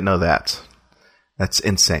 'Cause I didn't know that. That's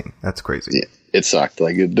insane. That's crazy. Yeah, it sucked.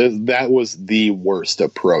 Like that was the worst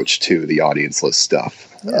approach to the audience-less stuff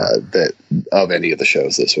that of any of the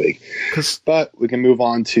shows this week. But we can move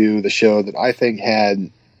on to the show that I think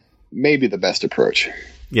had maybe the best approach.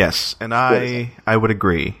 Yes, and I would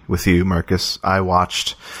agree with you, Marcus. I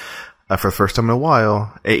watched for the first time in a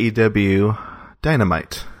while AEW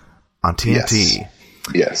Dynamite on TNT.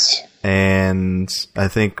 Yes. And I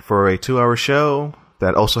think for a 2-hour show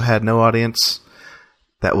that also had no audience,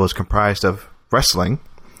 that was comprised of wrestling,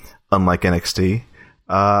 unlike NXT,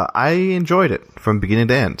 I enjoyed it from beginning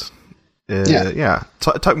to end. Yeah.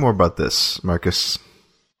 Talk more about this, Marcus.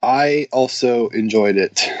 I also enjoyed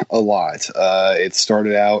it a lot. It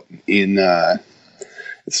started out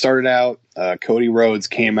Cody Rhodes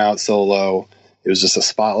came out solo. It was just a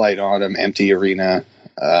spotlight on him, empty arena.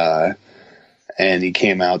 And he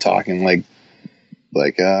came out talking like,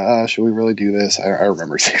 should we really do this? I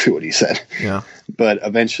remember exactly what he said. Yeah. But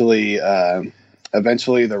eventually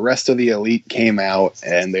the rest of the elite came out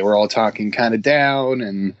and they were all talking kind of down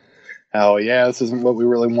and how, this isn't what we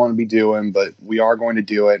really want to be doing, but we are going to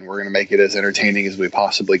do it and we're going to make it as entertaining as we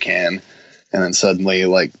possibly can. And then suddenly,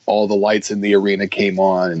 like, all the lights in the arena came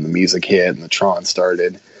on and the music hit and the Tron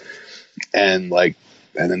started. And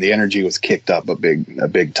then the energy was kicked up a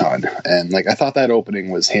big ton. And like, I thought that opening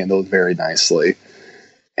was handled very nicely.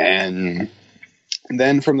 And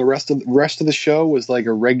then from the rest of the show was like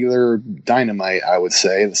a regular Dynamite, I would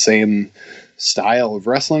say. The same style of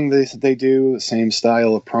wrestling they do, the same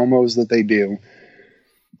style of promos that they do.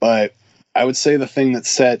 But I would say the thing that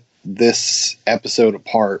set this episode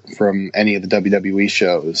apart from any of the WWE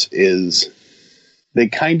shows is they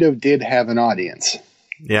kind of did have an audience.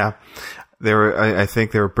 Yeah. I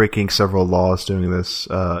think they were breaking several laws doing this.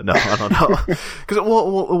 No, I don't know. Because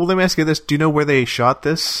well, let me ask you this: do you know where they shot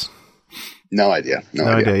this? No idea. No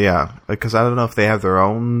idea. Yeah, because I don't know if they have their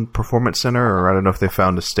own performance center, or I don't know if they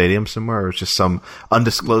found a stadium somewhere, or it's just some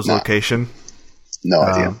undisclosed location. No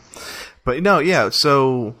idea. But no, yeah.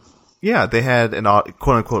 So yeah, they had an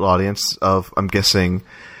quote unquote audience of, I'm guessing,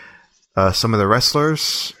 some of the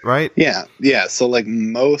wrestlers, right? Yeah. So like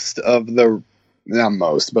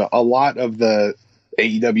but a lot of the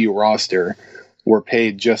AEW roster were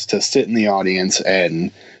paid just to sit in the audience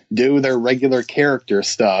and do their regular character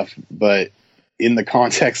stuff, but in the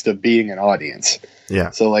context of being an audience. Yeah.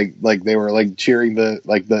 So like they were like cheering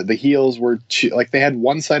the heels were like they had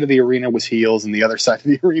one side of the arena was heels and the other side of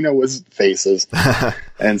the arena was faces.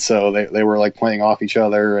 And so they were like playing off each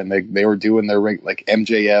other and they were doing their like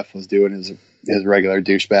MJF was doing his regular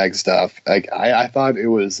douchebag stuff. Like I thought it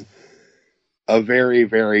was a very,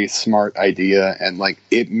 very smart idea, and like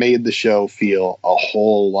it made the show feel a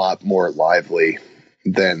whole lot more lively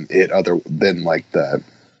than like the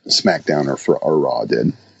SmackDown or Raw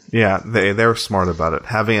did. Yeah, they were smart about it,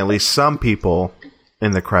 having at least some people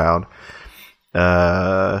in the crowd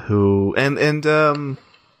who and during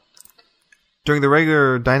the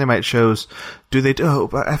regular Dynamite shows, do they do? Oh,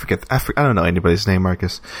 I forget. I don't know anybody's name,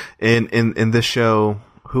 Marcus. In this show,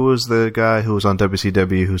 who was the guy who was on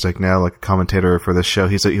WCW who's like now like a commentator for this show?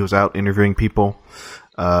 He was out interviewing people.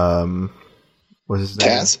 What's his name?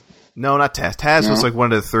 Taz? No, not Taz. Taz was like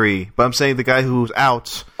one of the three. But I'm saying the guy who's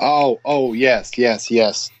out. Oh, yes.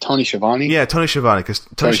 Tony Schiavone? Yeah, Tony Schiavone. Because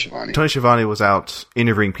Tony Schiavone was out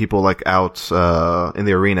interviewing people like out in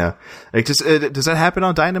the arena. Like, does that happen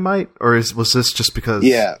on Dynamite? Or was this just because...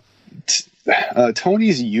 Yeah.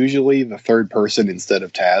 Tony's usually the third person instead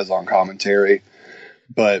of Taz on commentary.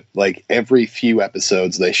 But like every few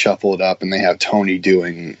episodes, they shuffle it up and they have Tony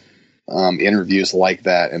doing... interviews like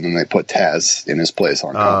that, and then they put Taz in his place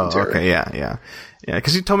on commentary. Okay, yeah.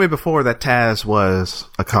 Because you told me before that Taz was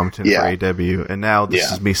a commentator for AEW, and now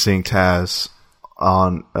this is me seeing Taz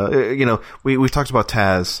on. We've talked about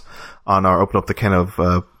Taz on our Open Up a Can of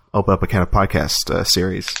podcast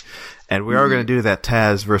series, and we are going to do that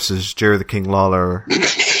Taz versus Jerry the King Lawler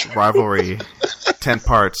rivalry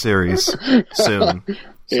 10-part series soon.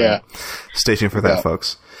 So stay tuned for that,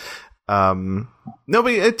 folks. No,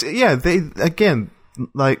 but they again,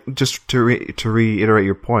 like, just to reiterate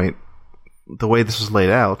your point, the way this was laid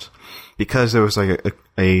out, because there was like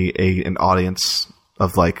an audience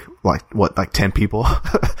of like 10 people.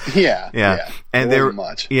 yeah, and they were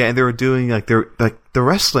and they were doing the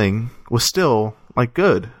wrestling was still like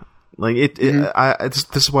good. Like this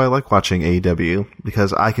is why I like watching AEW,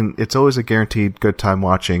 because it's always a guaranteed good time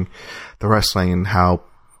watching the wrestling and how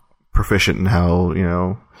proficient and how,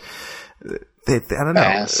 I don't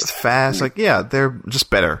know, fast. Like, they're just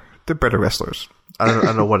better. They're better wrestlers. I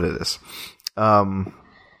don't know what it is. But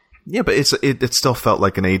it still felt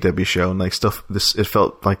like an AEW show, and like it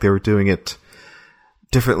felt like they were doing it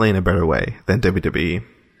differently in a better way than WWE.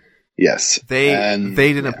 Yes, they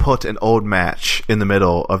didn't put an old match in the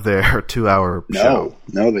middle of their 2-hour show.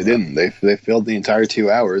 No, they didn't. They filled the entire 2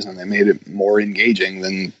 hours, and they made it more engaging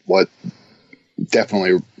than what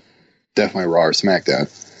definitely Raw or SmackDown.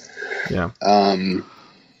 Yeah.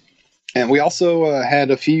 And we also had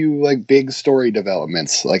a few like big story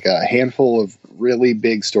developments, like a handful of really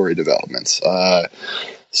big story developments.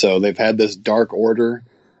 So they've had this Dark Order,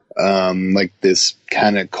 like this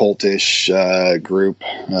kind of cultish group.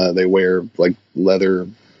 They wear like leather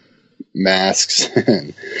masks,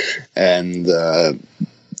 and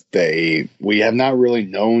we have not really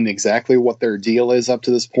known exactly what their deal is up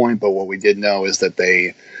to this point. But what we did know is that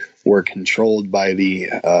they were controlled by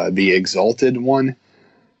the Exalted One.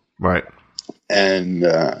 Right. And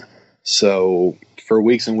so for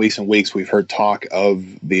weeks and weeks and weeks, we've heard talk of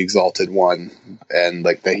the Exalted One, and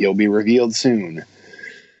like that he'll be revealed soon.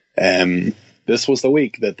 And this was the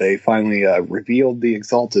week that they finally revealed the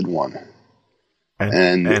Exalted One.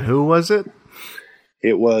 And who was it?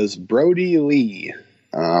 It was Brody Lee,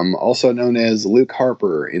 also known as Luke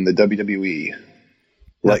Harper in the WWE.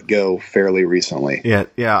 Let go fairly recently. Yeah,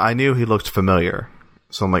 I knew he looked familiar.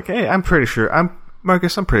 So I'm like, hey, I'm pretty sure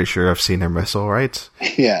I've seen him wrestle, right?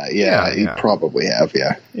 Yeah, he probably have,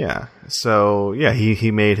 yeah. Yeah. So, yeah,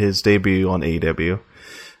 he made his debut on AEW.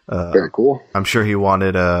 Very cool. I'm sure he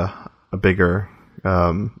wanted a bigger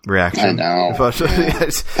reaction. I know. But,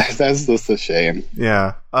 That's just a shame.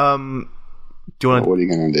 Yeah. Do you want? What are you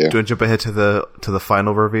gonna do? Do you want to jump ahead to the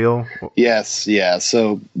final reveal? Yes. Yeah.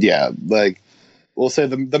 So like we'll say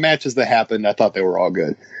the matches that happened, I thought they were all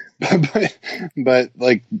good, but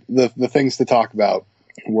like the things to talk about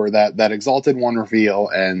were that Exalted One reveal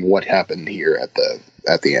and what happened here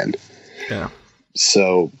at the end. Yeah.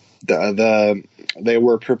 So they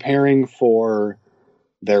were preparing for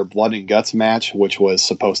their Blood and Guts match, which was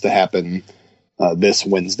supposed to happen this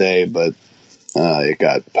Wednesday, but it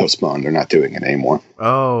got postponed. They're not doing it anymore.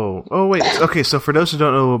 Oh, wait. Okay, so for those who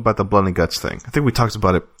don't know about the Blood and Guts thing, I think we talked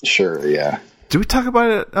about it. Sure, yeah. Did we talk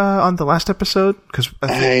about it on the last episode? Because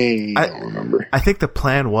I don't remember. I think the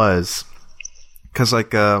plan was, because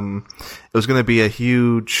like it was going to be a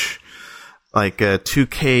huge, like a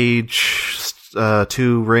 2-cage,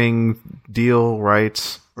 2-ring deal,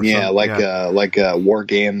 right? Yeah, like War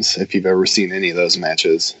Games, if you've ever seen any of those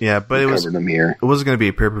matches. Yeah, but it wasn't going to be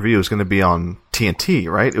a pay-per-view. It was going to be on TNT,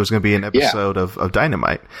 right? It was going to be an episode of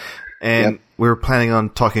Dynamite. And we were planning on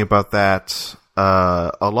talking about that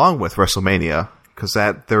along with WrestleMania, because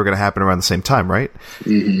they were going to happen around the same time, right?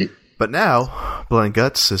 Mm-hmm. But now, Blood and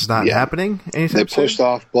Guts is not happening anytime soon. They pushed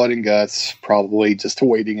off Blood and Guts, probably just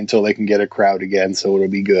waiting until they can get a crowd again, so it'll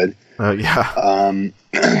be good. Yeah.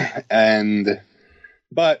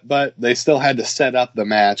 But they still had to set up the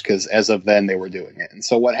match, because as of then they were doing it. And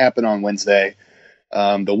so what happened on Wednesday,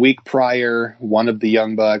 the week prior, one of the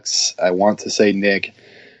Young Bucks, I want to say Nick,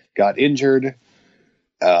 got injured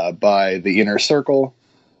by the Inner Circle.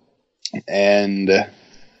 And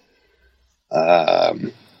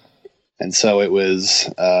And so it was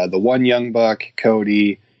the one Young Buck,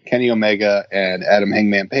 Cody, Kenny Omega, and Adam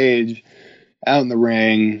Hangman Page out in the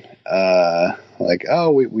ring.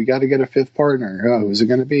 We got to get a fifth partner. Oh, who's it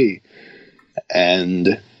going to be?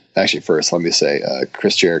 And actually, first, let me say,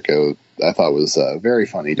 Chris Jericho, I thought was very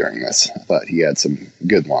funny during this. I thought he had some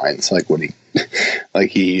good lines, like when he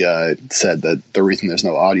said that the reason there's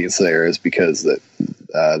no audience there is because that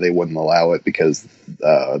they wouldn't allow it because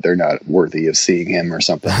they're not worthy of seeing him or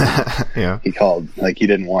something. Yeah. He called, he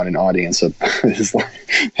didn't want an audience of his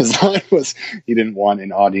line was he didn't want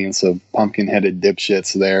an audience of pumpkin-headed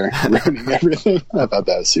dipshits there ruining everything. I thought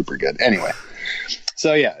that was super good. Anyway.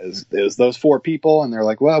 So yeah, it was those four people, and they're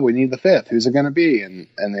like, well, we need the fifth. Who's it going to be? And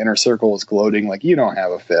the inner circle was gloating like, you don't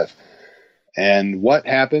have a fifth. And what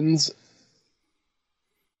happens?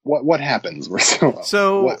 What happens?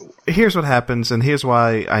 Here's what happens, and here's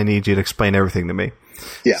why I need you to explain everything to me.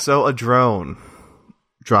 Yeah. So a drone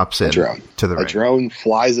drops in to the ring. A drone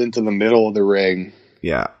flies into the middle of the ring.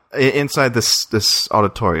 Yeah. Inside this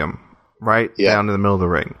auditorium, right? Yeah. Down in the middle of the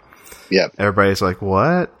ring. Yep. Everybody's like,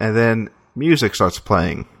 what? And then music starts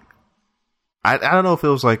playing. I don't know if it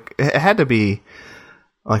was like it had to be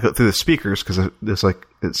like through the speakers because it's like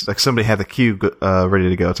somebody had the cue ready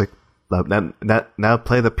to go. It's like now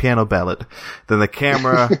play the piano ballad. Then the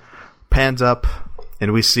camera pans up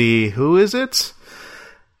and we see who is it?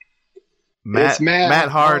 Matt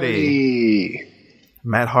Hardy.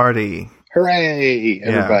 Matt Hardy. Hooray!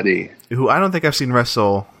 Everybody. Yeah. Who I don't think I've seen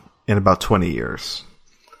wrestle in about 20 years.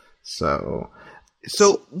 So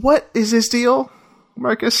what is this deal,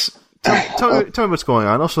 Marcus? Tell me what's going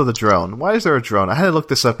on. Also, the drone. Why is there a drone? I had to look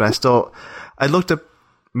this up, and I looked up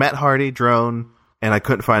Matt Hardy drone, and I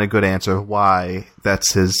couldn't find a good answer. Why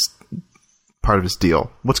that's his part of his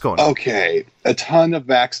deal? What's going on? Okay, a ton of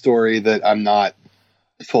backstory that I'm not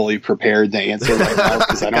fully prepared to answer right now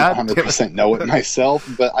because I don't 100% know it myself,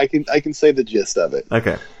 but I can say the gist of it.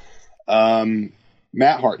 Okay.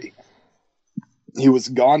 Matt Hardy. He was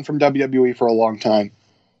gone from WWE for a long time.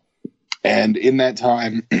 And in that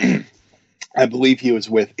time, I believe he was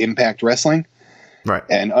with Impact Wrestling. Right.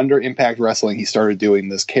 And under Impact Wrestling, he started doing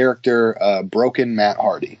this character, Broken Matt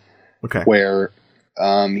Hardy. Okay. Where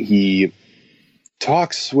he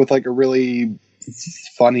talks with like a really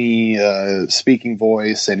funny speaking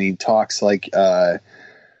voice, and he talks like I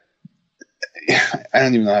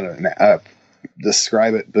don't even know how to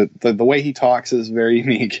describe it, but the way he talks is very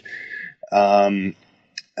unique. And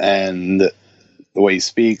the way he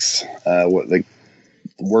speaks, what the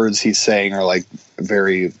words he's saying are like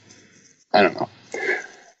very, I don't know.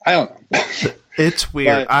 It's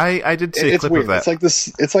weird. I did see a clip weird. of that.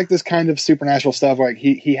 It's like this kind of supernatural stuff. Like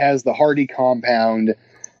he has the Hardy compound,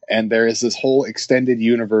 and there is this whole extended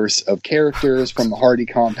universe of characters from the Hardy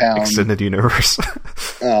compound. Extended universe.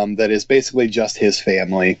 That is basically just his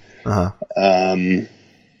family. Uh-huh.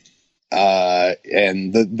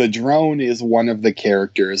 And the drone is one of the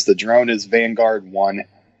characters. The drone is Vanguard 1.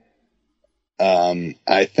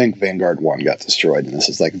 I think Vanguard 1 got destroyed, and this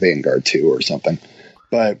is like Vanguard 2 or something.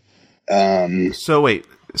 But so wait,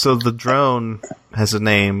 so the drone has a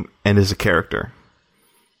name and is a character.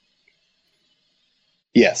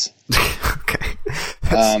 Yes. Okay.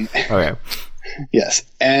 Okay. Yes,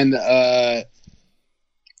 and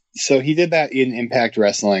so he did that in Impact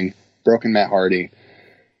Wrestling. Broken Matt Hardy.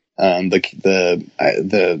 The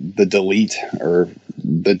delete, or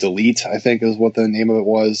the delete, I think is what the name of it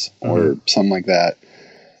was, or something like that.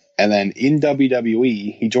 And then in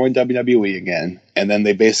WWE, he joined WWE again, and then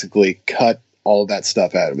they basically cut all that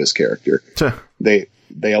stuff out of his character. They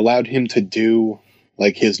allowed him to do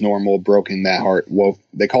like his normal Broken Matt Hardy.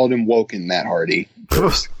 They called him Woken Matt Hardy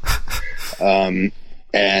first. And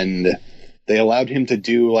they allowed him to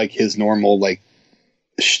do like his normal like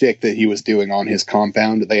shtick that he was doing on his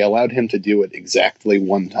compound. They allowed him to do it exactly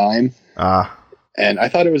one time. And I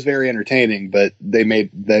thought it was very entertaining, but they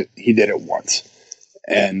made that he did it once.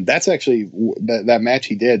 And that's actually that match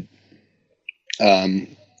he did.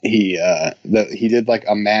 He did like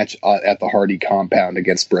a match at the Hardy compound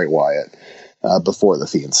against Bray Wyatt before the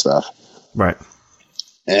Fiend stuff. Right.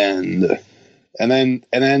 And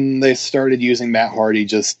then they started using Matt Hardy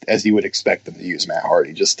just as you would expect them to use Matt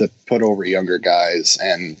Hardy, just to put over younger guys.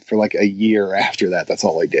 And for like a year after that, that's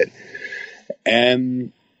all they did.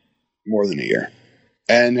 And more than a year.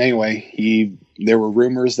 And anyway, there were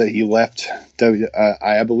rumors that he left.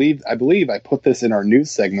 I believe I put this in our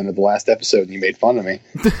news segment of the last episode, and you made fun of me.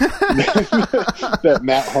 That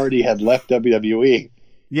Matt Hardy had left WWE.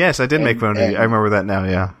 Yes, I did make fun of you. I remember that now.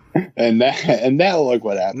 Yeah. And now look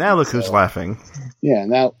what happened. Now look who's laughing. Yeah,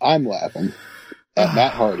 now I'm laughing at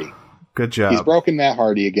Matt Hardy. Good job. He's broken Matt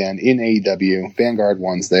Hardy again in AEW. Vanguard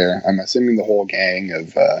one's there. I'm assuming the whole gang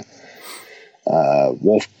of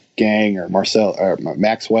Wolfgang or Marcel or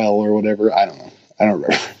Maxwell or whatever. I don't know. I don't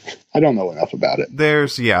remember. I don't know enough about it.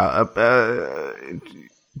 There's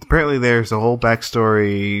apparently there's a whole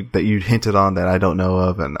backstory that you hinted on that I don't know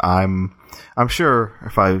of, and I'm sure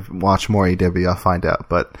if I watch more AEW I'll find out.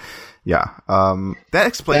 But yeah, that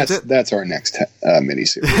explains it. That's our next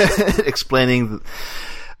miniseries. Explaining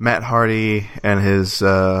Matt Hardy and his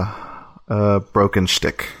broken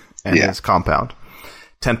shtick and his compound.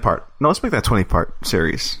 10-part. No, let's make that 20-part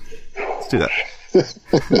series. Let's do that.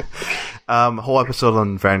 Whole episode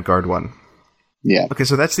on Vanguard 1. Yeah. Okay,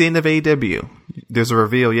 so that's the end of AEW. There's a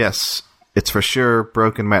reveal, yes. It's for sure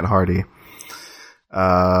broken Matt Hardy.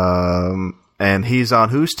 And he's on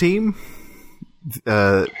whose team?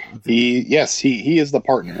 He is the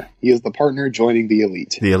partner. He is the partner joining the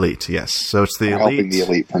Elite. The Elite, yes. So it's the Elite. Helping the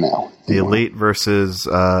Elite for now. The Elite versus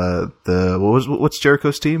what's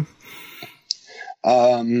Jericho's team?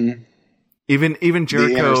 Even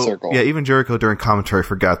Jericho, the Inner Circle. Yeah, even Jericho during commentary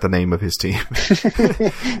forgot the name of his team.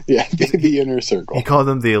 Yeah, the Inner Circle. He called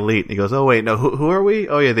them the Elite. He goes, "Oh wait, no, who are we?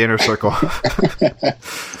 Oh yeah, the Inner Circle."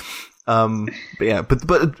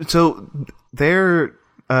 But so they're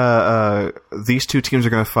these two teams are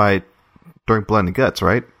going to fight during Blood and Guts,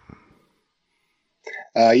 right?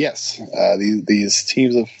 Yes. These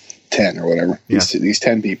teams of 10 or whatever. These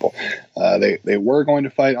 10 people. They were going to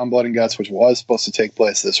fight on Blood and Guts, which was supposed to take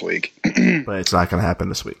place this week. But it's not going to happen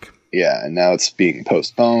this week. Yeah, and now it's being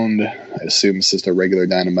postponed. I assume it's just a regular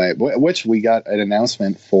Dynamite, which we got an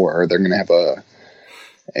announcement for. They're going to have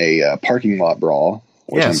a parking lot brawl,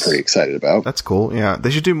 which I'm pretty excited about. That's cool. Yeah, they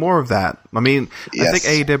should do more of that. I mean, I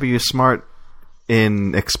think AEW is smart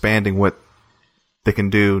in expanding what they can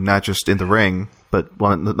do, not just in the ring, but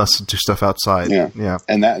let's do stuff outside. Yeah.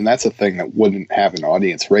 And that's a thing that wouldn't have an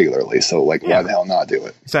audience regularly. So, why the hell not do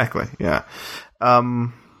it? Exactly. Yeah.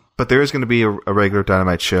 But there is going to be a regular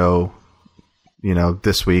Dynamite show,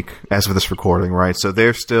 this week as of this recording, right? So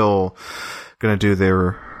they're still going to do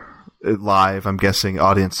their live, I'm guessing,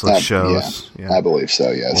 audience-less shows. Yeah, I believe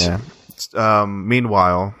so. Yes. Yeah.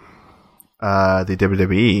 Meanwhile, the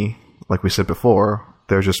WWE, like we said before,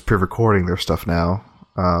 they're just pre-recording their stuff now.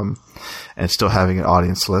 And still having an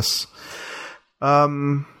audience list.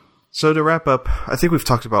 So to wrap up, I think we've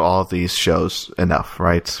talked about all of these shows enough,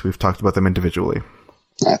 right? We've talked about them individually.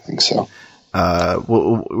 I think so.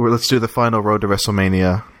 Let's do the final Road to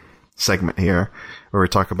WrestleMania segment here, where we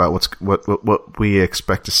talk about what we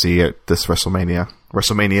expect to see at this WrestleMania.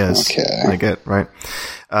 WrestleManias, I get, right?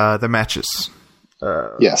 The matches.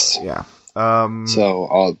 Yes. Yeah.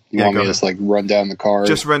 So you want me to just run down the card?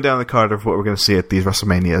 Just run down the card of what we're going to see at these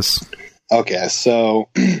WrestleManias. Okay, so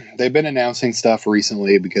they've been announcing stuff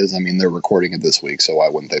recently because, they're recording it this week, so why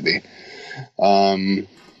wouldn't they be?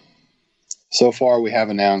 So far, we have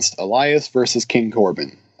announced Elias versus King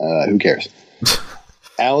Corbin. Who cares?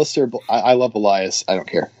 I love Elias. I don't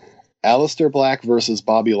care. Aleister Black versus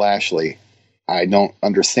Bobby Lashley. I don't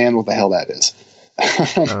understand what the hell that is.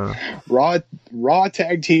 Raw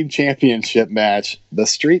Tag Team Championship match: the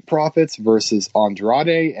Street Profits versus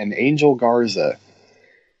Andrade and Angel Garza.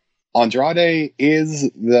 Andrade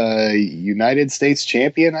is the United States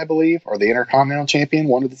champion, I believe, or the Intercontinental champion,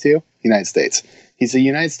 one of the two. United States. He's a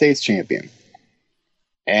United States champion,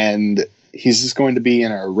 and he's just going to be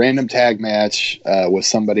in a random tag match with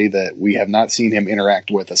somebody that we have not seen him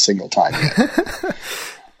interact with a single time yet.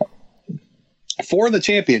 For the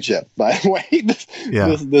championship, by the way, this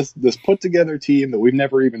put together team that we've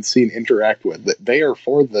never even seen interact with, that they are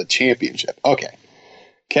for the championship. Okay,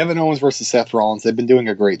 Kevin Owens versus Seth Rollins. They've been doing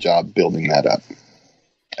a great job building that up,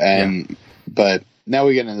 but now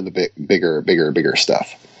we get into the bigger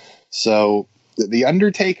stuff. So the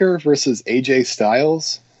Undertaker versus AJ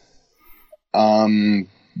Styles,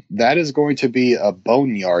 that is going to be a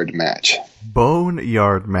boneyard match.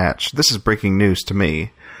 Boneyard match. This is breaking news to me.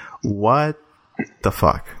 What the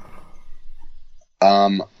fuck?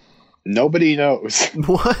 Nobody knows.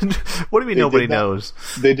 What do you mean nobody knows?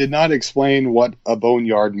 They did not explain what a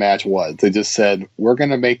boneyard match was. They just said, we're going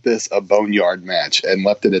to make this a boneyard match, and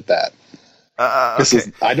left it at that. Okay.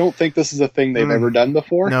 I don't think this is a thing they've ever done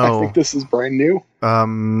before. No. I think this is brand new.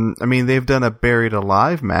 They've done a Buried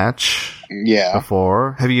Alive match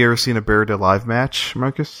before. Have you ever seen a Buried Alive match,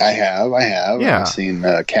 Marcus? I have. Yeah. I've seen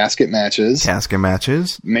casket matches.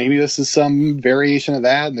 Maybe this is some variation of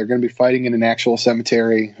that, and they're going to be fighting in an actual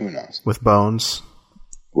cemetery. Who knows? With bones.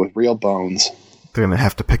 With real bones. They're gonna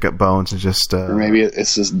have to pick up bones and just. Or maybe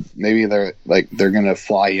it's just they're gonna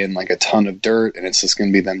fly in like a ton of dirt, and it's just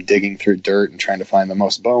gonna be them digging through dirt and trying to find the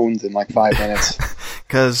most bones in like 5 minutes.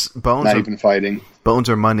 Because bones not even fighting. Bones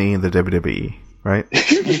are money in the WWE, right?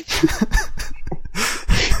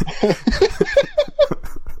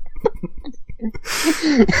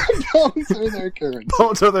 Bones are their currency.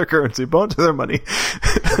 Bones are their currency. Bones are their money.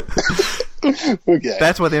 Okay.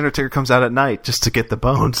 That's why the Undertaker comes out at night, just to get the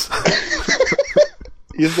bones.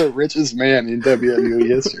 He's the richest man in WWE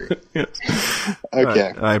history. Yes.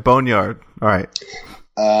 Okay. All right. Boneyard. All right.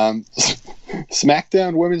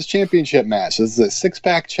 SmackDown Women's Championship match. This is a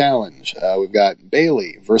 6-pack challenge. We've got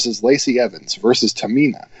Bayley versus Lacey Evans versus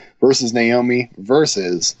Tamina versus Naomi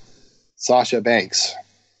versus Sasha Banks.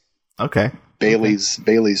 Okay.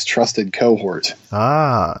 Bayley's trusted cohort.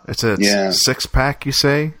 It's a 6-pack, you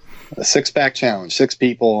say? A 6-pack challenge. 6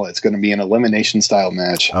 people. It's going to be an elimination style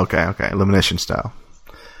match. Okay. Elimination style.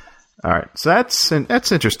 All right. So that's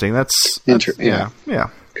interesting. That's yeah.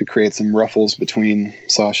 Could create some ruffles between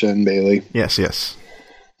Sasha and Bayley. Yes.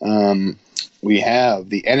 We have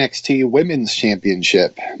the NXT Women's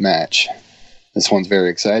Championship match. This one's very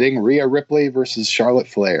exciting. Rhea Ripley versus Charlotte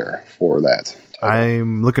Flair for that.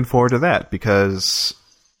 I'm looking forward to that because,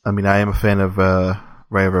 I am a fan of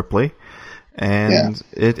Rhea Ripley, and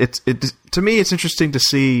it to me it's interesting to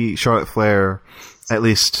see Charlotte Flair at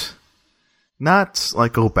least not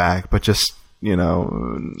like go back, but just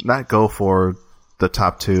not go for the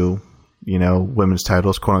top 2 women's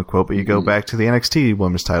titles, quote unquote, but you go back to the NXT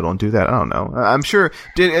women's title and do that. I don't know. I'm sure.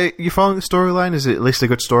 Did you following the storyline? Is it at least a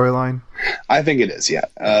good storyline? I think it is. Yeah.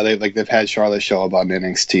 They've had Charlotte show up on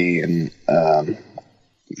NXT and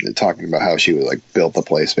talking about how she would built the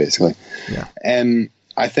place basically. Yeah. And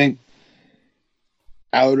I think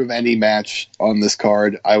out of any match on this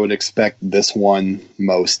card, I would expect this one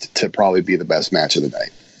most to probably be the best match of the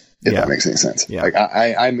night. If that makes any sense. Yeah.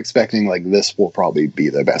 I'm expecting this will probably be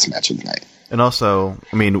the best match of the night. And also,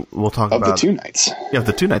 we'll talk about the 2 nights. Yeah, of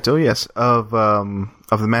the 2 nights. Oh yes, of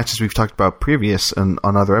the matches we've talked about previous and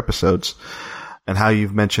on other episodes, and how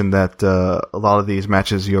you've mentioned that a lot of these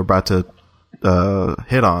matches you're about to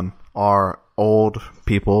hit on are old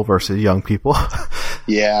people versus young people.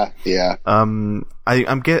 Yeah.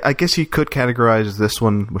 I guess you could categorize this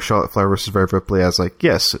one with Charlotte Flair versus Rhea Ripley as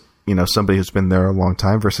somebody who's been there a long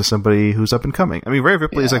time versus somebody who's up and coming. Rhea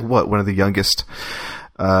Ripley is one of the youngest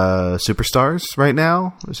superstars right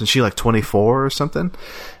now. Isn't she 24 or something?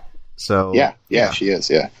 So yeah, she is.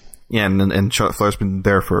 Yeah, and Charlotte Flair's been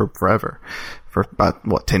there for forever, for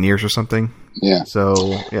about 10 years or something. Yeah.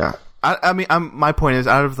 So yeah. My point is,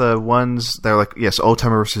 out of the ones that are old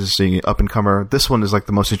timer versus up and comer, this one is the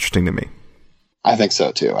most interesting to me. I think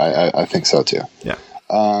so too. I think so too. Yeah.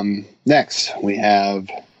 Next we have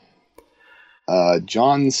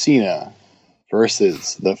John Cena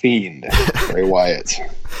versus The Fiend, Bray Wyatt.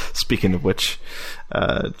 Speaking of which,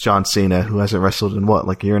 John Cena, who hasn't wrestled in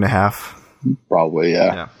a year and a half, probably,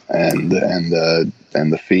 yeah. And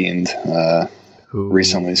The Fiend, who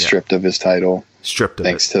recently stripped of his title.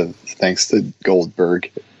 Thanks to Goldberg.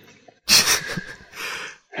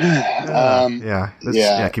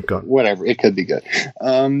 Keep going. Whatever, it could be good.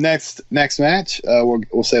 Next match,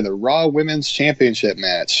 we'll say the Raw Women's Championship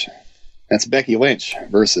match. That's Becky Lynch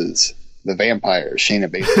versus the Vampire, Shayna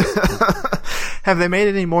Baszler. Have they made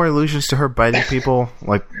any more allusions to her biting people?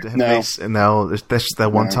 No. That's just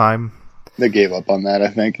that one time. They gave up on that, I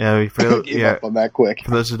think. Yeah, they gave up on that quick.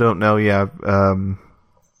 For those who don't know,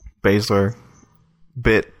 Baszler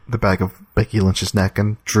bit the back of Becky Lynch's neck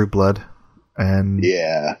and drew blood. And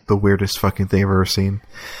the weirdest fucking thing I've ever seen.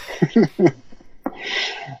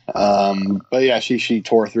 But yeah, she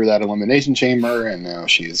tore through that elimination chamber, and now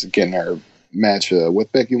she's getting her match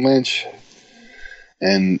with Becky Lynch.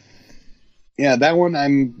 And yeah, that one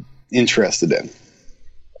I'm interested in.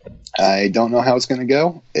 I don't know how it's going to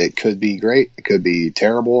go. It could be great. It could be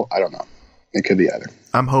terrible. I don't know. It could be either.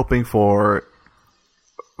 I'm hoping for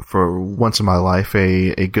once in my life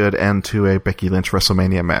a good end to a Becky Lynch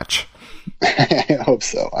WrestleMania match. I hope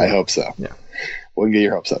so. Yeah. We'll get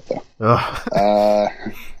your hopes up, though.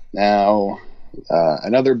 Now,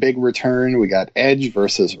 another big return. We got Edge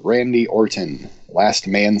versus Randy Orton. Last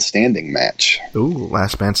man standing match. Ooh,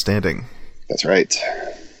 last man standing. That's right.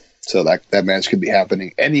 So that match could be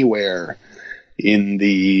happening anywhere in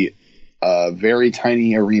the very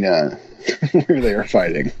tiny arena where they are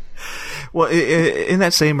fighting. Well, in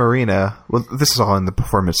that same arena, this is all in the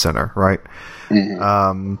Performance Center, right?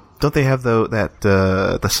 Mm-hmm. Don't they have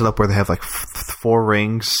the setup where they have 4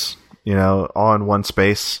 rings all in one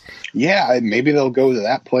space. Yeah, maybe they'll go to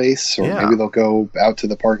that place, or maybe they'll go out to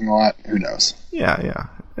the parking lot. Who knows? Yeah.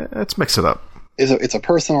 Let's mix it up. It's a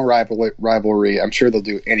personal rivalry. I'm sure they'll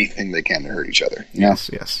do anything they can to hurt each other. Yes.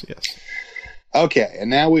 Okay, and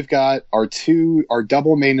now we've got our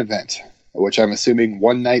double main event, which I'm assuming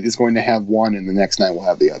one night is going to have one, and the next night will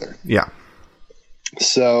have the other. Yeah.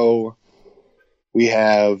 So we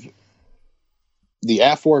have the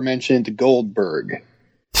aforementioned Goldberg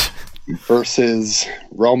versus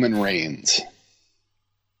Roman Reigns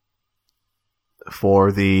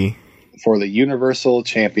for the Universal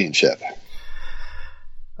Championship.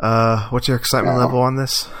 What's your excitement level on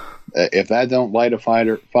this? If that don't light a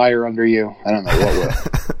fire under you, I don't know what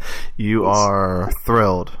will. You are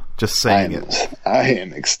thrilled just saying it. I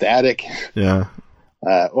am ecstatic. Yeah.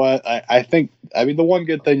 I think the one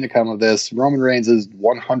good thing to come of this, Roman Reigns is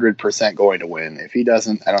 100% going to win. If he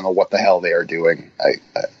doesn't, I don't know what the hell they are doing.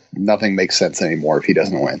 Nothing makes sense anymore if he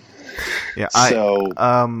doesn't win. Yeah. So,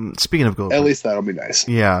 speaking of Goldberg, at least that'll be nice.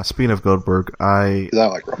 Yeah. Speaking of Goldberg, 'cause I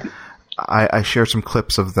like Roman. I shared some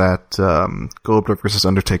clips of that Goldberg versus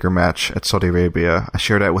Undertaker match at Saudi Arabia. I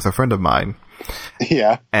shared that with a friend of mine.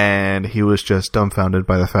 Yeah. And he was just dumbfounded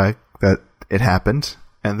by the fact that it happened.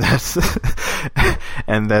 And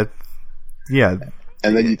yeah.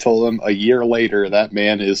 And then you told him a year later that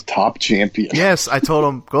man is top champion. Yes, I told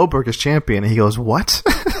him Goldberg is champion, and he goes, "What?"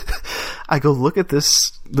 I go, "Look at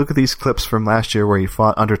these clips from last year where he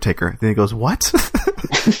fought Undertaker." Then he goes, "What?"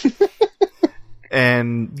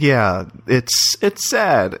 And yeah, it's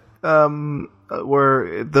sad.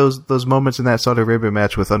 Where those moments in that Saudi Arabia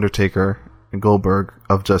match with Undertaker and Goldberg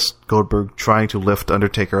of just Goldberg trying to lift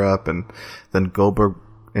Undertaker up, and then Goldberg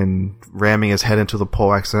and ramming his head into the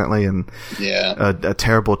pole accidentally, and a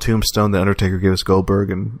terrible tombstone that Undertaker gives Goldberg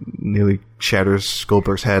and nearly shatters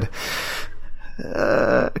Goldberg's head.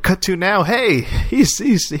 Cut to now. Hey, he's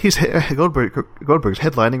Goldberg's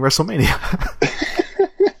headlining WrestleMania.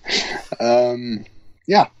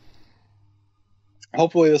 Yeah.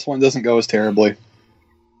 Hopefully this one doesn't go as terribly.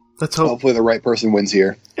 Let's hope. Hopefully the right person wins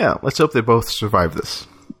here. Yeah, let's hope they both survive this.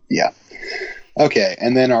 Yeah. Okay,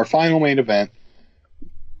 and then our final main event,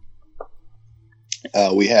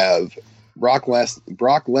 we have Brock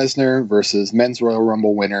Lesnar versus Men's Royal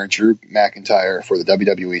Rumble winner Drew McIntyre for the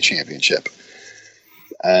WWE Championship.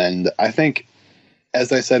 And I think,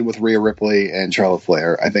 as I said with Rhea Ripley and Charlotte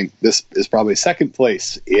Flair, I think this is probably second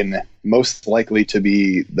place in most likely to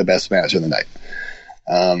be the best match of the night.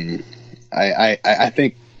 I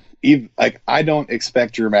think I don't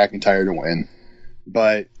expect Drew McIntyre to win,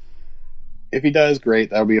 but if he does, great.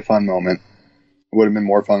 That'll be a fun moment. Would have been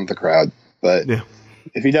more fun with the crowd, but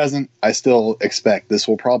if he doesn't, I still expect this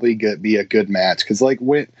will probably be a good match, because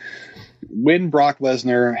when Brock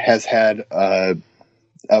Lesnar has had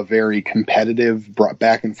a very competitive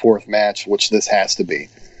back and forth match, which this has to be,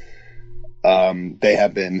 they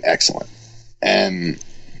have been excellent, and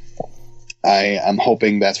I'm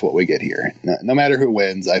hoping that's what we get here. No matter who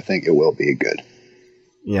wins, I think it will be good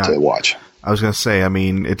to watch. I was going to say,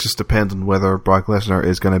 it just depends on whether Brock Lesnar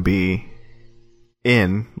is going to be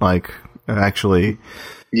in, actually.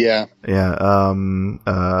 Yeah. Yeah.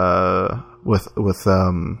 With what's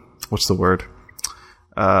the word?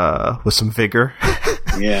 With some vigor.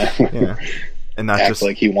 Yeah. Yeah. And not act just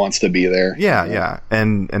like he wants to be there. Yeah.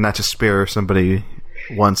 And not just spare somebody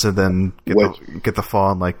once and then get the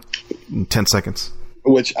fall in 10 seconds.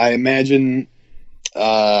 Which I imagine,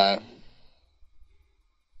 I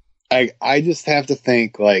just have to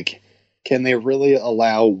think, can they really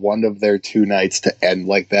allow one of their two nights to end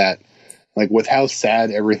like that? With how sad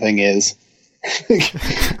everything is,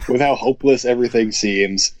 with how hopeless everything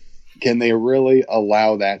seems, can they really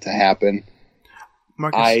allow that to happen?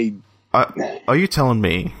 Marcus, are you telling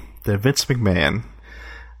me that Vince McMahon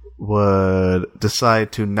would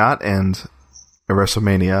decide to not end a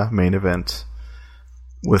WrestleMania main event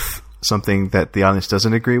with something that the audience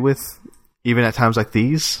doesn't agree with, even at times like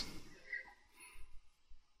these?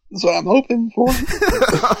 That's what I'm hoping for.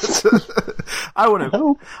 I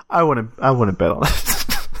wouldn't bet on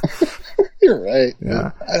it. You're right.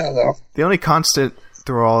 Yeah. I don't know. The only constant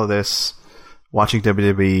through all of this, watching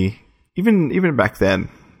WWE, even back then,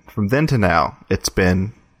 from then to now, it's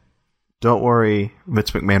been, don't worry,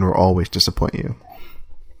 Vince McMahon will always disappoint you.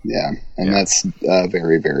 Yeah, and that's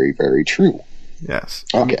very, very, very true. Yes.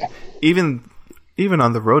 Okay. Even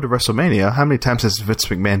on the road to WrestleMania, how many times has Vince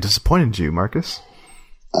McMahon disappointed you, Marcus?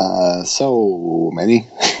 So many.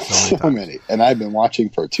 So many. And I've been watching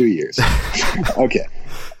for 2 years. Okay.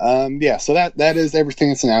 So that is everything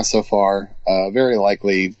that's announced so far. Very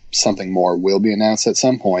likely something more will be announced at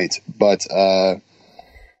some point, but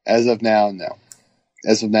As of now, no.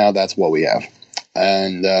 As of now, that's what we have.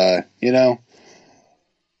 And,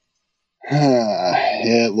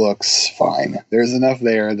 it looks fine. There's enough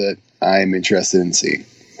there that I'm interested in seeing.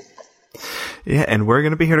 Yeah, and we're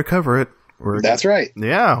going to be here to cover it. That's right.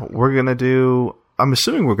 Yeah, we're going to do... I'm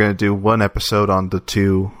assuming we're going to do one episode on the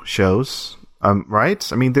two shows.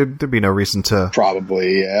 Right? I mean, there'd be no reason to...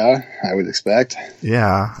 Probably, yeah. I would expect.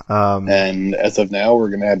 Yeah. And as of now, we're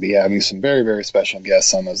going to be having some very, very special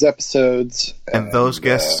guests on those episodes. And those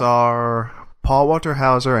guests are Paul Walter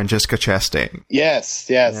Hauser and Jessica Chastain. Yes.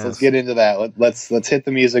 Let's get into that. Let's hit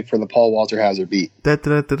the music for the Paul Walter Hauser beat.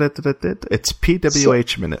 It's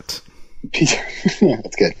PWH minute.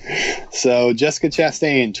 That's good. So Jessica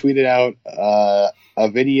Chastain tweeted out a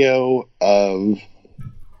video of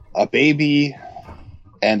a baby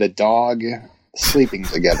and a dog sleeping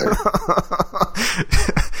together.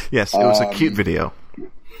 Yes, it was a cute video.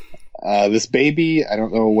 This baby, I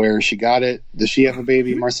don't know where she got it. Does she have a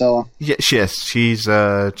baby, Marcella? Yeah, yes. This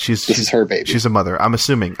is her baby. She's a mother. I'm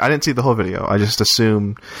assuming. I didn't see the whole video. I just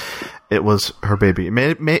assumed it was her baby. It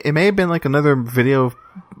may have been like another video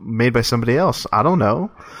made by somebody else. I don't know.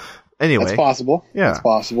 Anyway, that's possible. Yeah, it's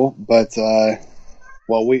possible. But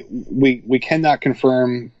we cannot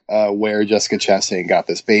confirm where Jessica Chastain got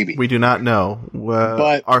this baby. We do not know.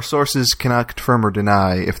 But our sources cannot confirm or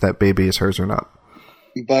deny if that baby is hers or not.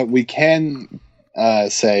 But we can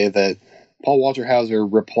say that Paul Walter Hauser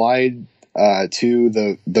replied to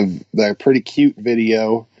the pretty cute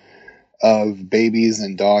video of babies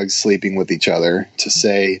and dogs sleeping with each other to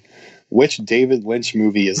say, which David Lynch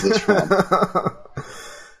movie is this from?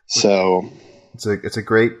 So it's a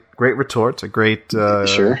great retort, a great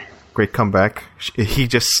great comeback. He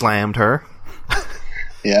just slammed her.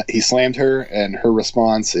 Yeah, he slammed her, and her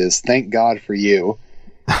response is, "Thank God for you."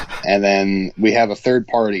 And then we have a third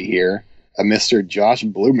party here, a Mr. Josh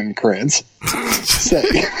Blumenkrantz.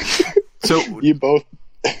 So you both.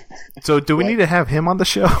 So do we need to have him on the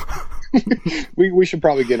show? we should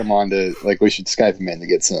probably get him on to, we should Skype him in to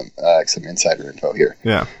get some insider info here.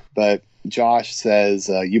 Yeah. But Josh says,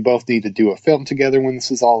 you both need to do a film together when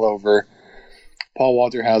this is all over. Paul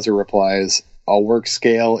Walter Hauser replies, I'll work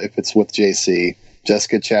scale if it's with JC.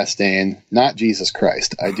 Jessica Chastain, not Jesus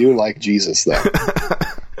Christ. I do like Jesus, though.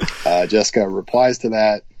 Jessica replies to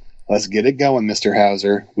that. Let's get it going, Mr.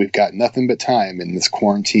 Hauser. We've got nothing but time in this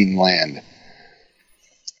quarantine land.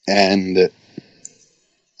 And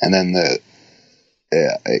then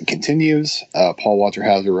it continues. Paul Walter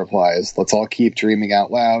Hauser replies, let's all keep dreaming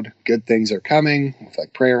out loud. Good things are coming,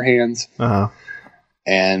 with prayer hands. Uh-huh.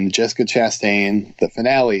 And Jessica Chastain,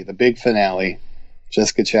 the big finale,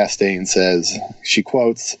 Jessica Chastain says, she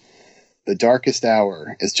quotes, the darkest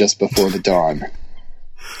hour is just before the dawn.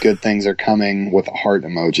 Good things are coming, with a heart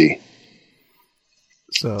emoji.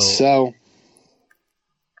 So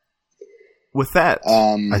with that,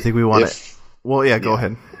 I think we want to... Well, yeah, go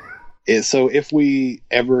ahead. So if we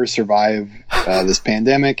ever survive this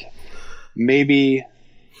pandemic, maybe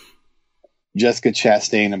Jessica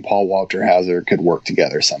Chastain and Paul Walter Hauser could work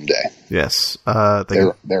together someday. Yes.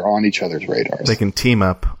 They're on each other's radars. They can team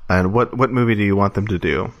up. And what movie do you want them to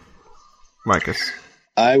do, Marcus?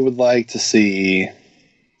 I would like to see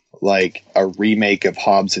a remake of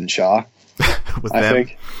Hobbs and Shaw. With I them?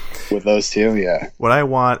 think. With those two, yeah. What I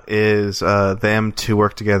want is them to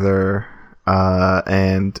work together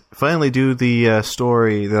and finally do the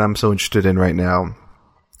story that I'm so interested in right now.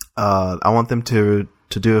 I want them to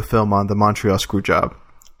do a film on the Montreal Screwjob.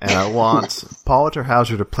 And I want Paul Walter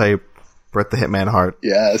Hauser to play Bret the Hitman Hart.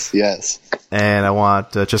 Yes. And I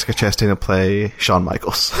want Jessica Chastain to play Shawn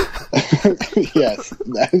Michaels. Yes,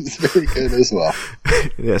 that is very good as well.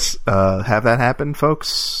 Yes, have that happen,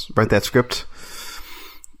 folks. Write that script.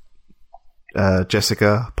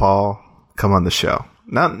 Jessica, Paul, come on the show.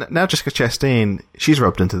 Now Jessica Chastain, she's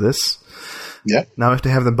roped into this. Yep. Now we have to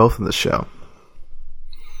have them both in the show.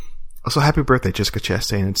 Also, happy birthday, Jessica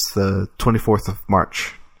Chastain. It's the 24th of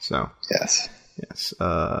March. So Yes.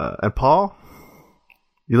 And Paul,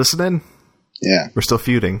 you listening? Yeah. We're still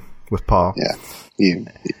feuding with Paul. Yeah.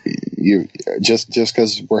 You just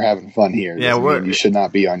because we're having fun here. Yeah, mean you should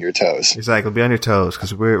not be on your toes. Exactly, be on your toes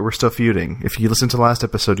because we're still feuding. If you listen to the last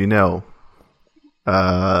episode, you know.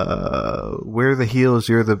 We're the heels,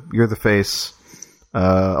 you're the face.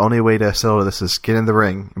 Only way to settle this is get in the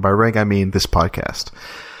ring. And by ring, I mean this podcast.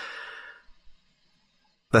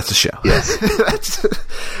 That's the show. Yes.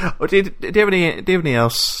 Do you have any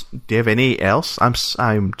else? Do you have any else? I'm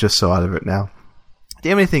just so out of it now. Do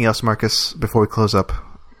you have anything else, Marcus, before we close up?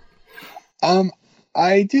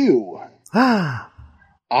 I do.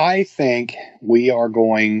 I think we are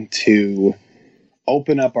going to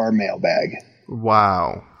open up our mailbag.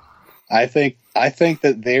 Wow. I think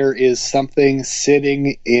that there is something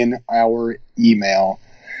sitting in our email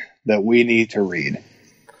that we need to read.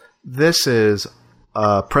 This is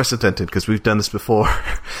precedented because we've done this before.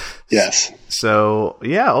 Yes. So,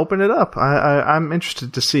 yeah, open it up. I'm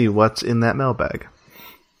interested to see what's in that mailbag.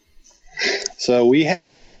 So we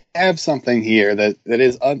have something here that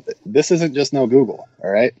is this isn't just no Google,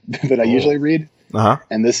 all right, that I usually read. Uh-huh.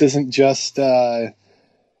 And this isn't just that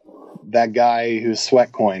guy whose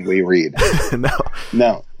sweat coin we read.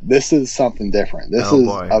 No, this is something different. This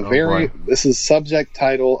this is subject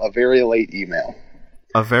title, a very late email.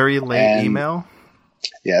 A very late email?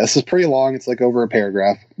 Yeah, this is pretty long. It's like over a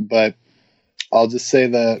paragraph, but I'll just say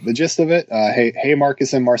the gist of it. Hey,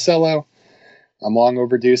 Marcus and Marcelo. I'm long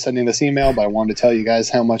overdue sending this email, but I wanted to tell you guys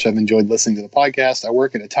how much I've enjoyed listening to the podcast. I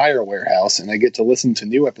work at a tire warehouse, and I get to listen to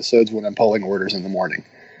new episodes when I'm pulling orders in the morning.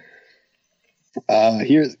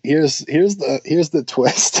 Here's the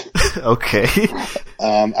twist. Okay.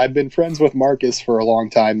 I've been friends with Marcus for a long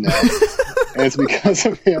time now, and it's because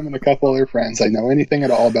of him and a couple other friends I know anything at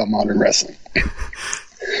all about modern wrestling.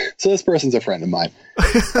 So this person's a friend of mine,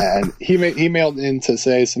 and he mailed in to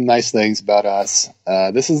say some nice things about us. I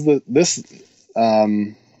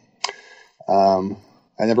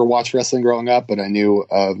never watched wrestling growing up, but I knew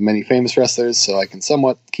of many famous wrestlers, so I can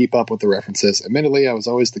somewhat keep up with the references. Admittedly, I was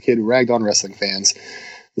always the kid who ragged on wrestling fans.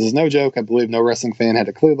 This is no joke. I believe no wrestling fan had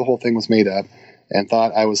a clue the whole thing was made up and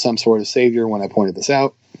thought I was some sort of savior when I pointed this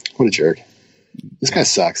out. What a jerk. This guy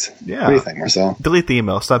sucks. Yeah. What do you think, Marcel? Delete the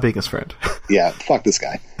email. Stop being his friend. Yeah, fuck this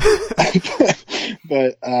guy.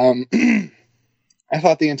 But I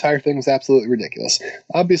thought the entire thing was absolutely ridiculous.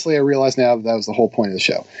 Obviously, I realize now that was the whole point of the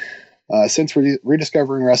show. Since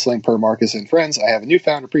rediscovering wrestling per Marcus and friends, I have a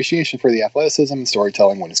newfound appreciation for the athleticism and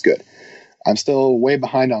storytelling when it's good. I'm still way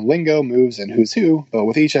behind on lingo, moves, and who's who, but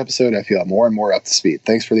with each episode, I feel more and more up to speed.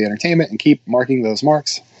 Thanks for the entertainment, and keep marking those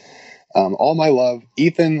marks. All my love,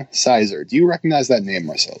 Ethan Sizer. Do you recognize that name,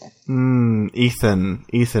 Marcelo? Ethan.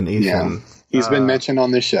 Yeah. He's been mentioned on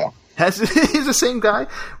this show. He's the same guy?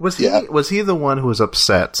 Was he the one who was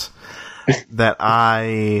upset that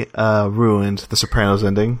I ruined the Sopranos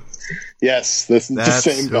ending? Yes, that's the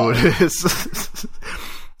same guy. Who it is.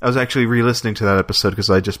 I was actually re-listening to that episode because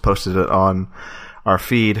I just posted it on our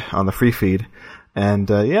feed, on the free feed. And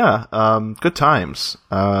good times.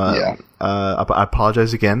 I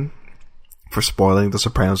apologize again for spoiling the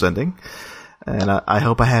Sopranos ending. And I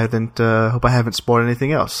hope I haven't spoiled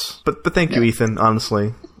anything else. But thank you, Ethan,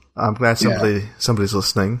 honestly. I'm glad somebody's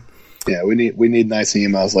listening. Yeah, we need nice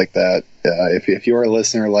emails like that. If you're a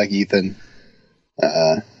listener like Ethan,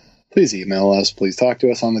 please email us. Please talk to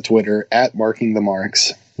us on the Twitter at Marking the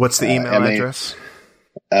Marks. What's the email address?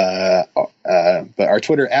 But our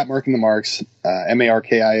Twitter at Marking the Marks,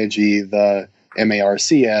 MARKING, the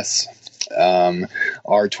MARCS.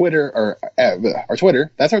 Our Twitter,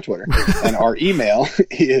 that's our Twitter. And our email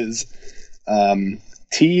is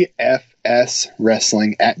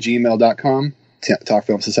tfswrestling@gmail.com. Talk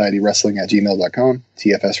Film Society Wrestling @gmail.com.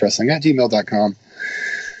 tfswrestling@gmail.com.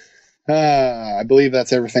 I believe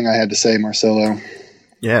that's everything I had to say, Marcelo.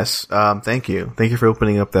 Yes. Thank you. Thank you for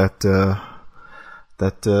opening up that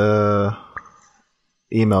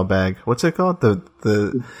email bag. What's it called? The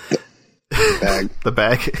bag. The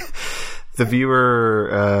bag. The viewer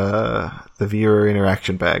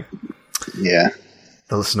interaction bag. Yeah.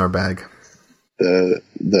 The listener bag. The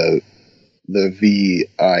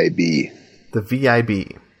VIB. The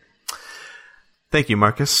VIB. Thank you,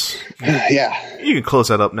 Marcus. Yeah. You can close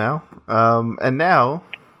that up now. And now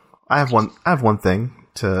I have one thing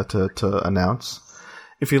to announce.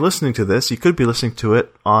 If you're listening to this, you could be listening to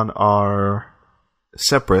it on our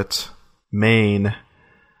separate main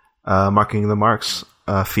Marking the Marks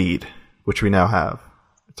feed, which we now have.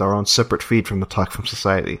 It's our own separate feed from the Talk From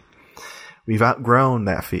Society. We've outgrown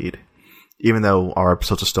that feed, even though our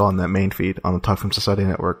episodes are still on that main feed on the Talk From Society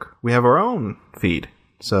network. We have our own feed.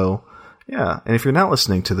 So, yeah. And if you're not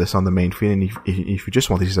listening to this on the main feed, and if you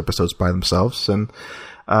just want these episodes by themselves, then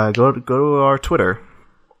go to our Twitter,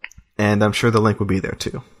 and I'm sure the link will be there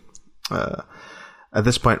too. At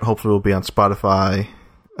this point, hopefully we'll be on Spotify,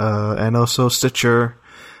 and also Stitcher,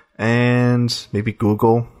 and maybe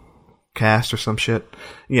Google Cast or some shit.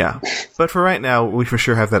 Yeah. But for right now, we for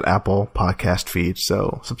sure have that Apple podcast feed,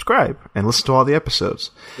 so subscribe and listen to all the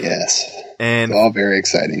episodes. Yes. And it's all very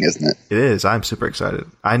exciting, isn't it? It is. I'm super excited.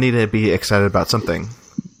 I need to be excited about something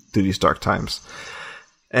through these dark times.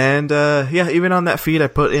 And even on that feed, I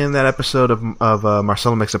put in that episode of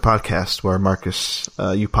Marcelo Makes a Podcast where Marcus,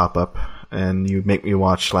 you pop up and you make me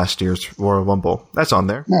watch last year's Royal Rumble. That's on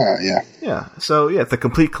there. Yeah. Yeah. So, yeah, the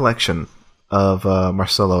complete collection of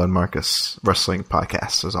Marcelo and Marcus wrestling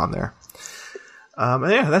podcasts is on there.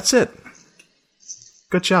 And yeah, that's it.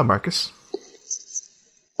 Good job, Marcus.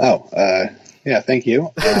 Oh, yeah, thank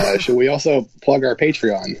you. Should we also plug our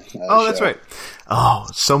Patreon? That's right. Oh,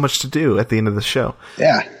 so much to do at the end of the show.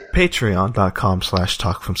 Yeah.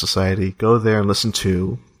 Patreon.com/talkfromsociety. Go there and listen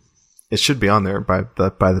to, it should be on there by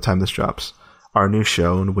the time this drops, our new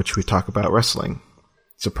show in which we talk about wrestling.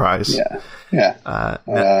 Surprise. Yeah. Now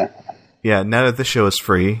that this show is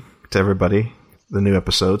free to everybody, the new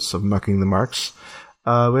episodes of Marking the Marks,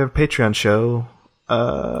 we have a Patreon show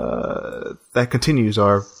that continues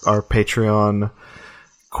our Patreon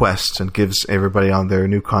quest and gives everybody on there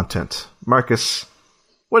new content. Marcus,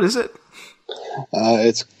 what is it?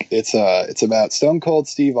 It's about Stone Cold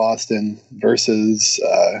Steve Austin versus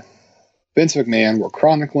Vince McMahon. We're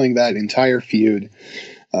chronicling that entire feud.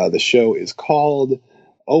 The show is called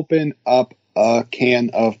Open Up a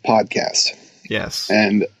Can of Podcast. Yes,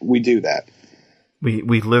 and we do that.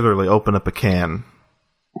 We literally open up a can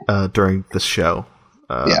during this show.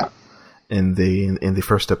 In the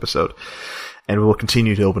first episode, and we'll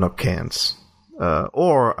continue to open up cans,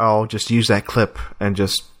 or I'll just use that clip and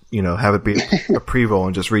just have it be a pre-roll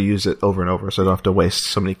and just reuse it over and over, so I don't have to waste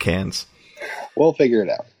so many cans. We'll figure it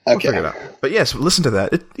out. Okay, we'll figure it out. But yes, listen to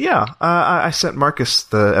that. I sent Marcus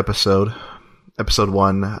the episode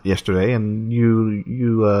 1 yesterday, and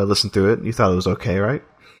you listened through it and you thought it was okay, right?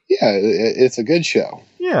 Yeah, it's a good show.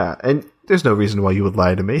 Yeah, and there's no reason why you would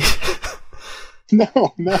lie to me.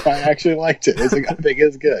 No, I actually liked it. I think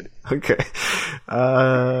it's good. Okay.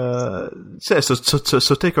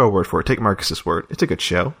 So take our word for it. Take Marcus's word. It's a good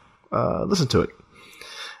show. Listen to it.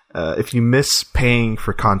 If you miss paying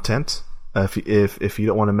for content, if you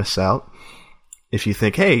don't want to miss out, if you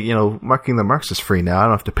think, hey, Marking the Marks is free now, I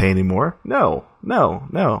don't have to pay anymore. No.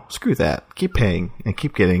 Screw that. Keep paying and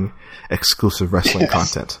keep getting exclusive wrestling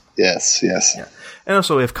content. Yes. Yeah. And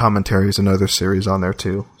also we have commentaries and other series on there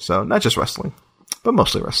too. So not just wrestling, but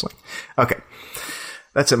mostly wrestling. Okay.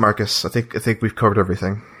 That's it, Marcus. I think we've covered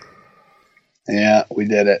everything. Yeah, we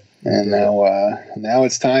did it. And now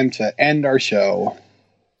it's time to end our show.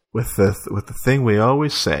 With the thing we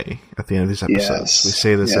always say at the end of these episodes. Yes. We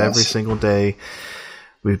say this every single day.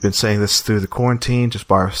 We've been saying this through the quarantine, just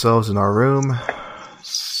by ourselves in our room,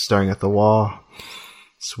 staring at the wall,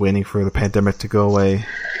 just waiting for the pandemic to go away.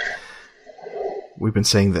 We've been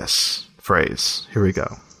saying this phrase. Here we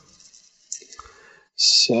go.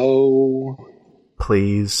 So,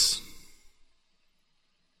 please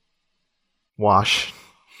wash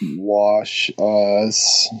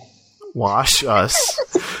us. Wash us.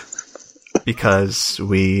 Because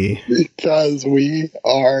we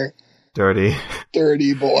are dirty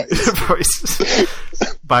boys.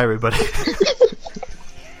 Bye, everybody.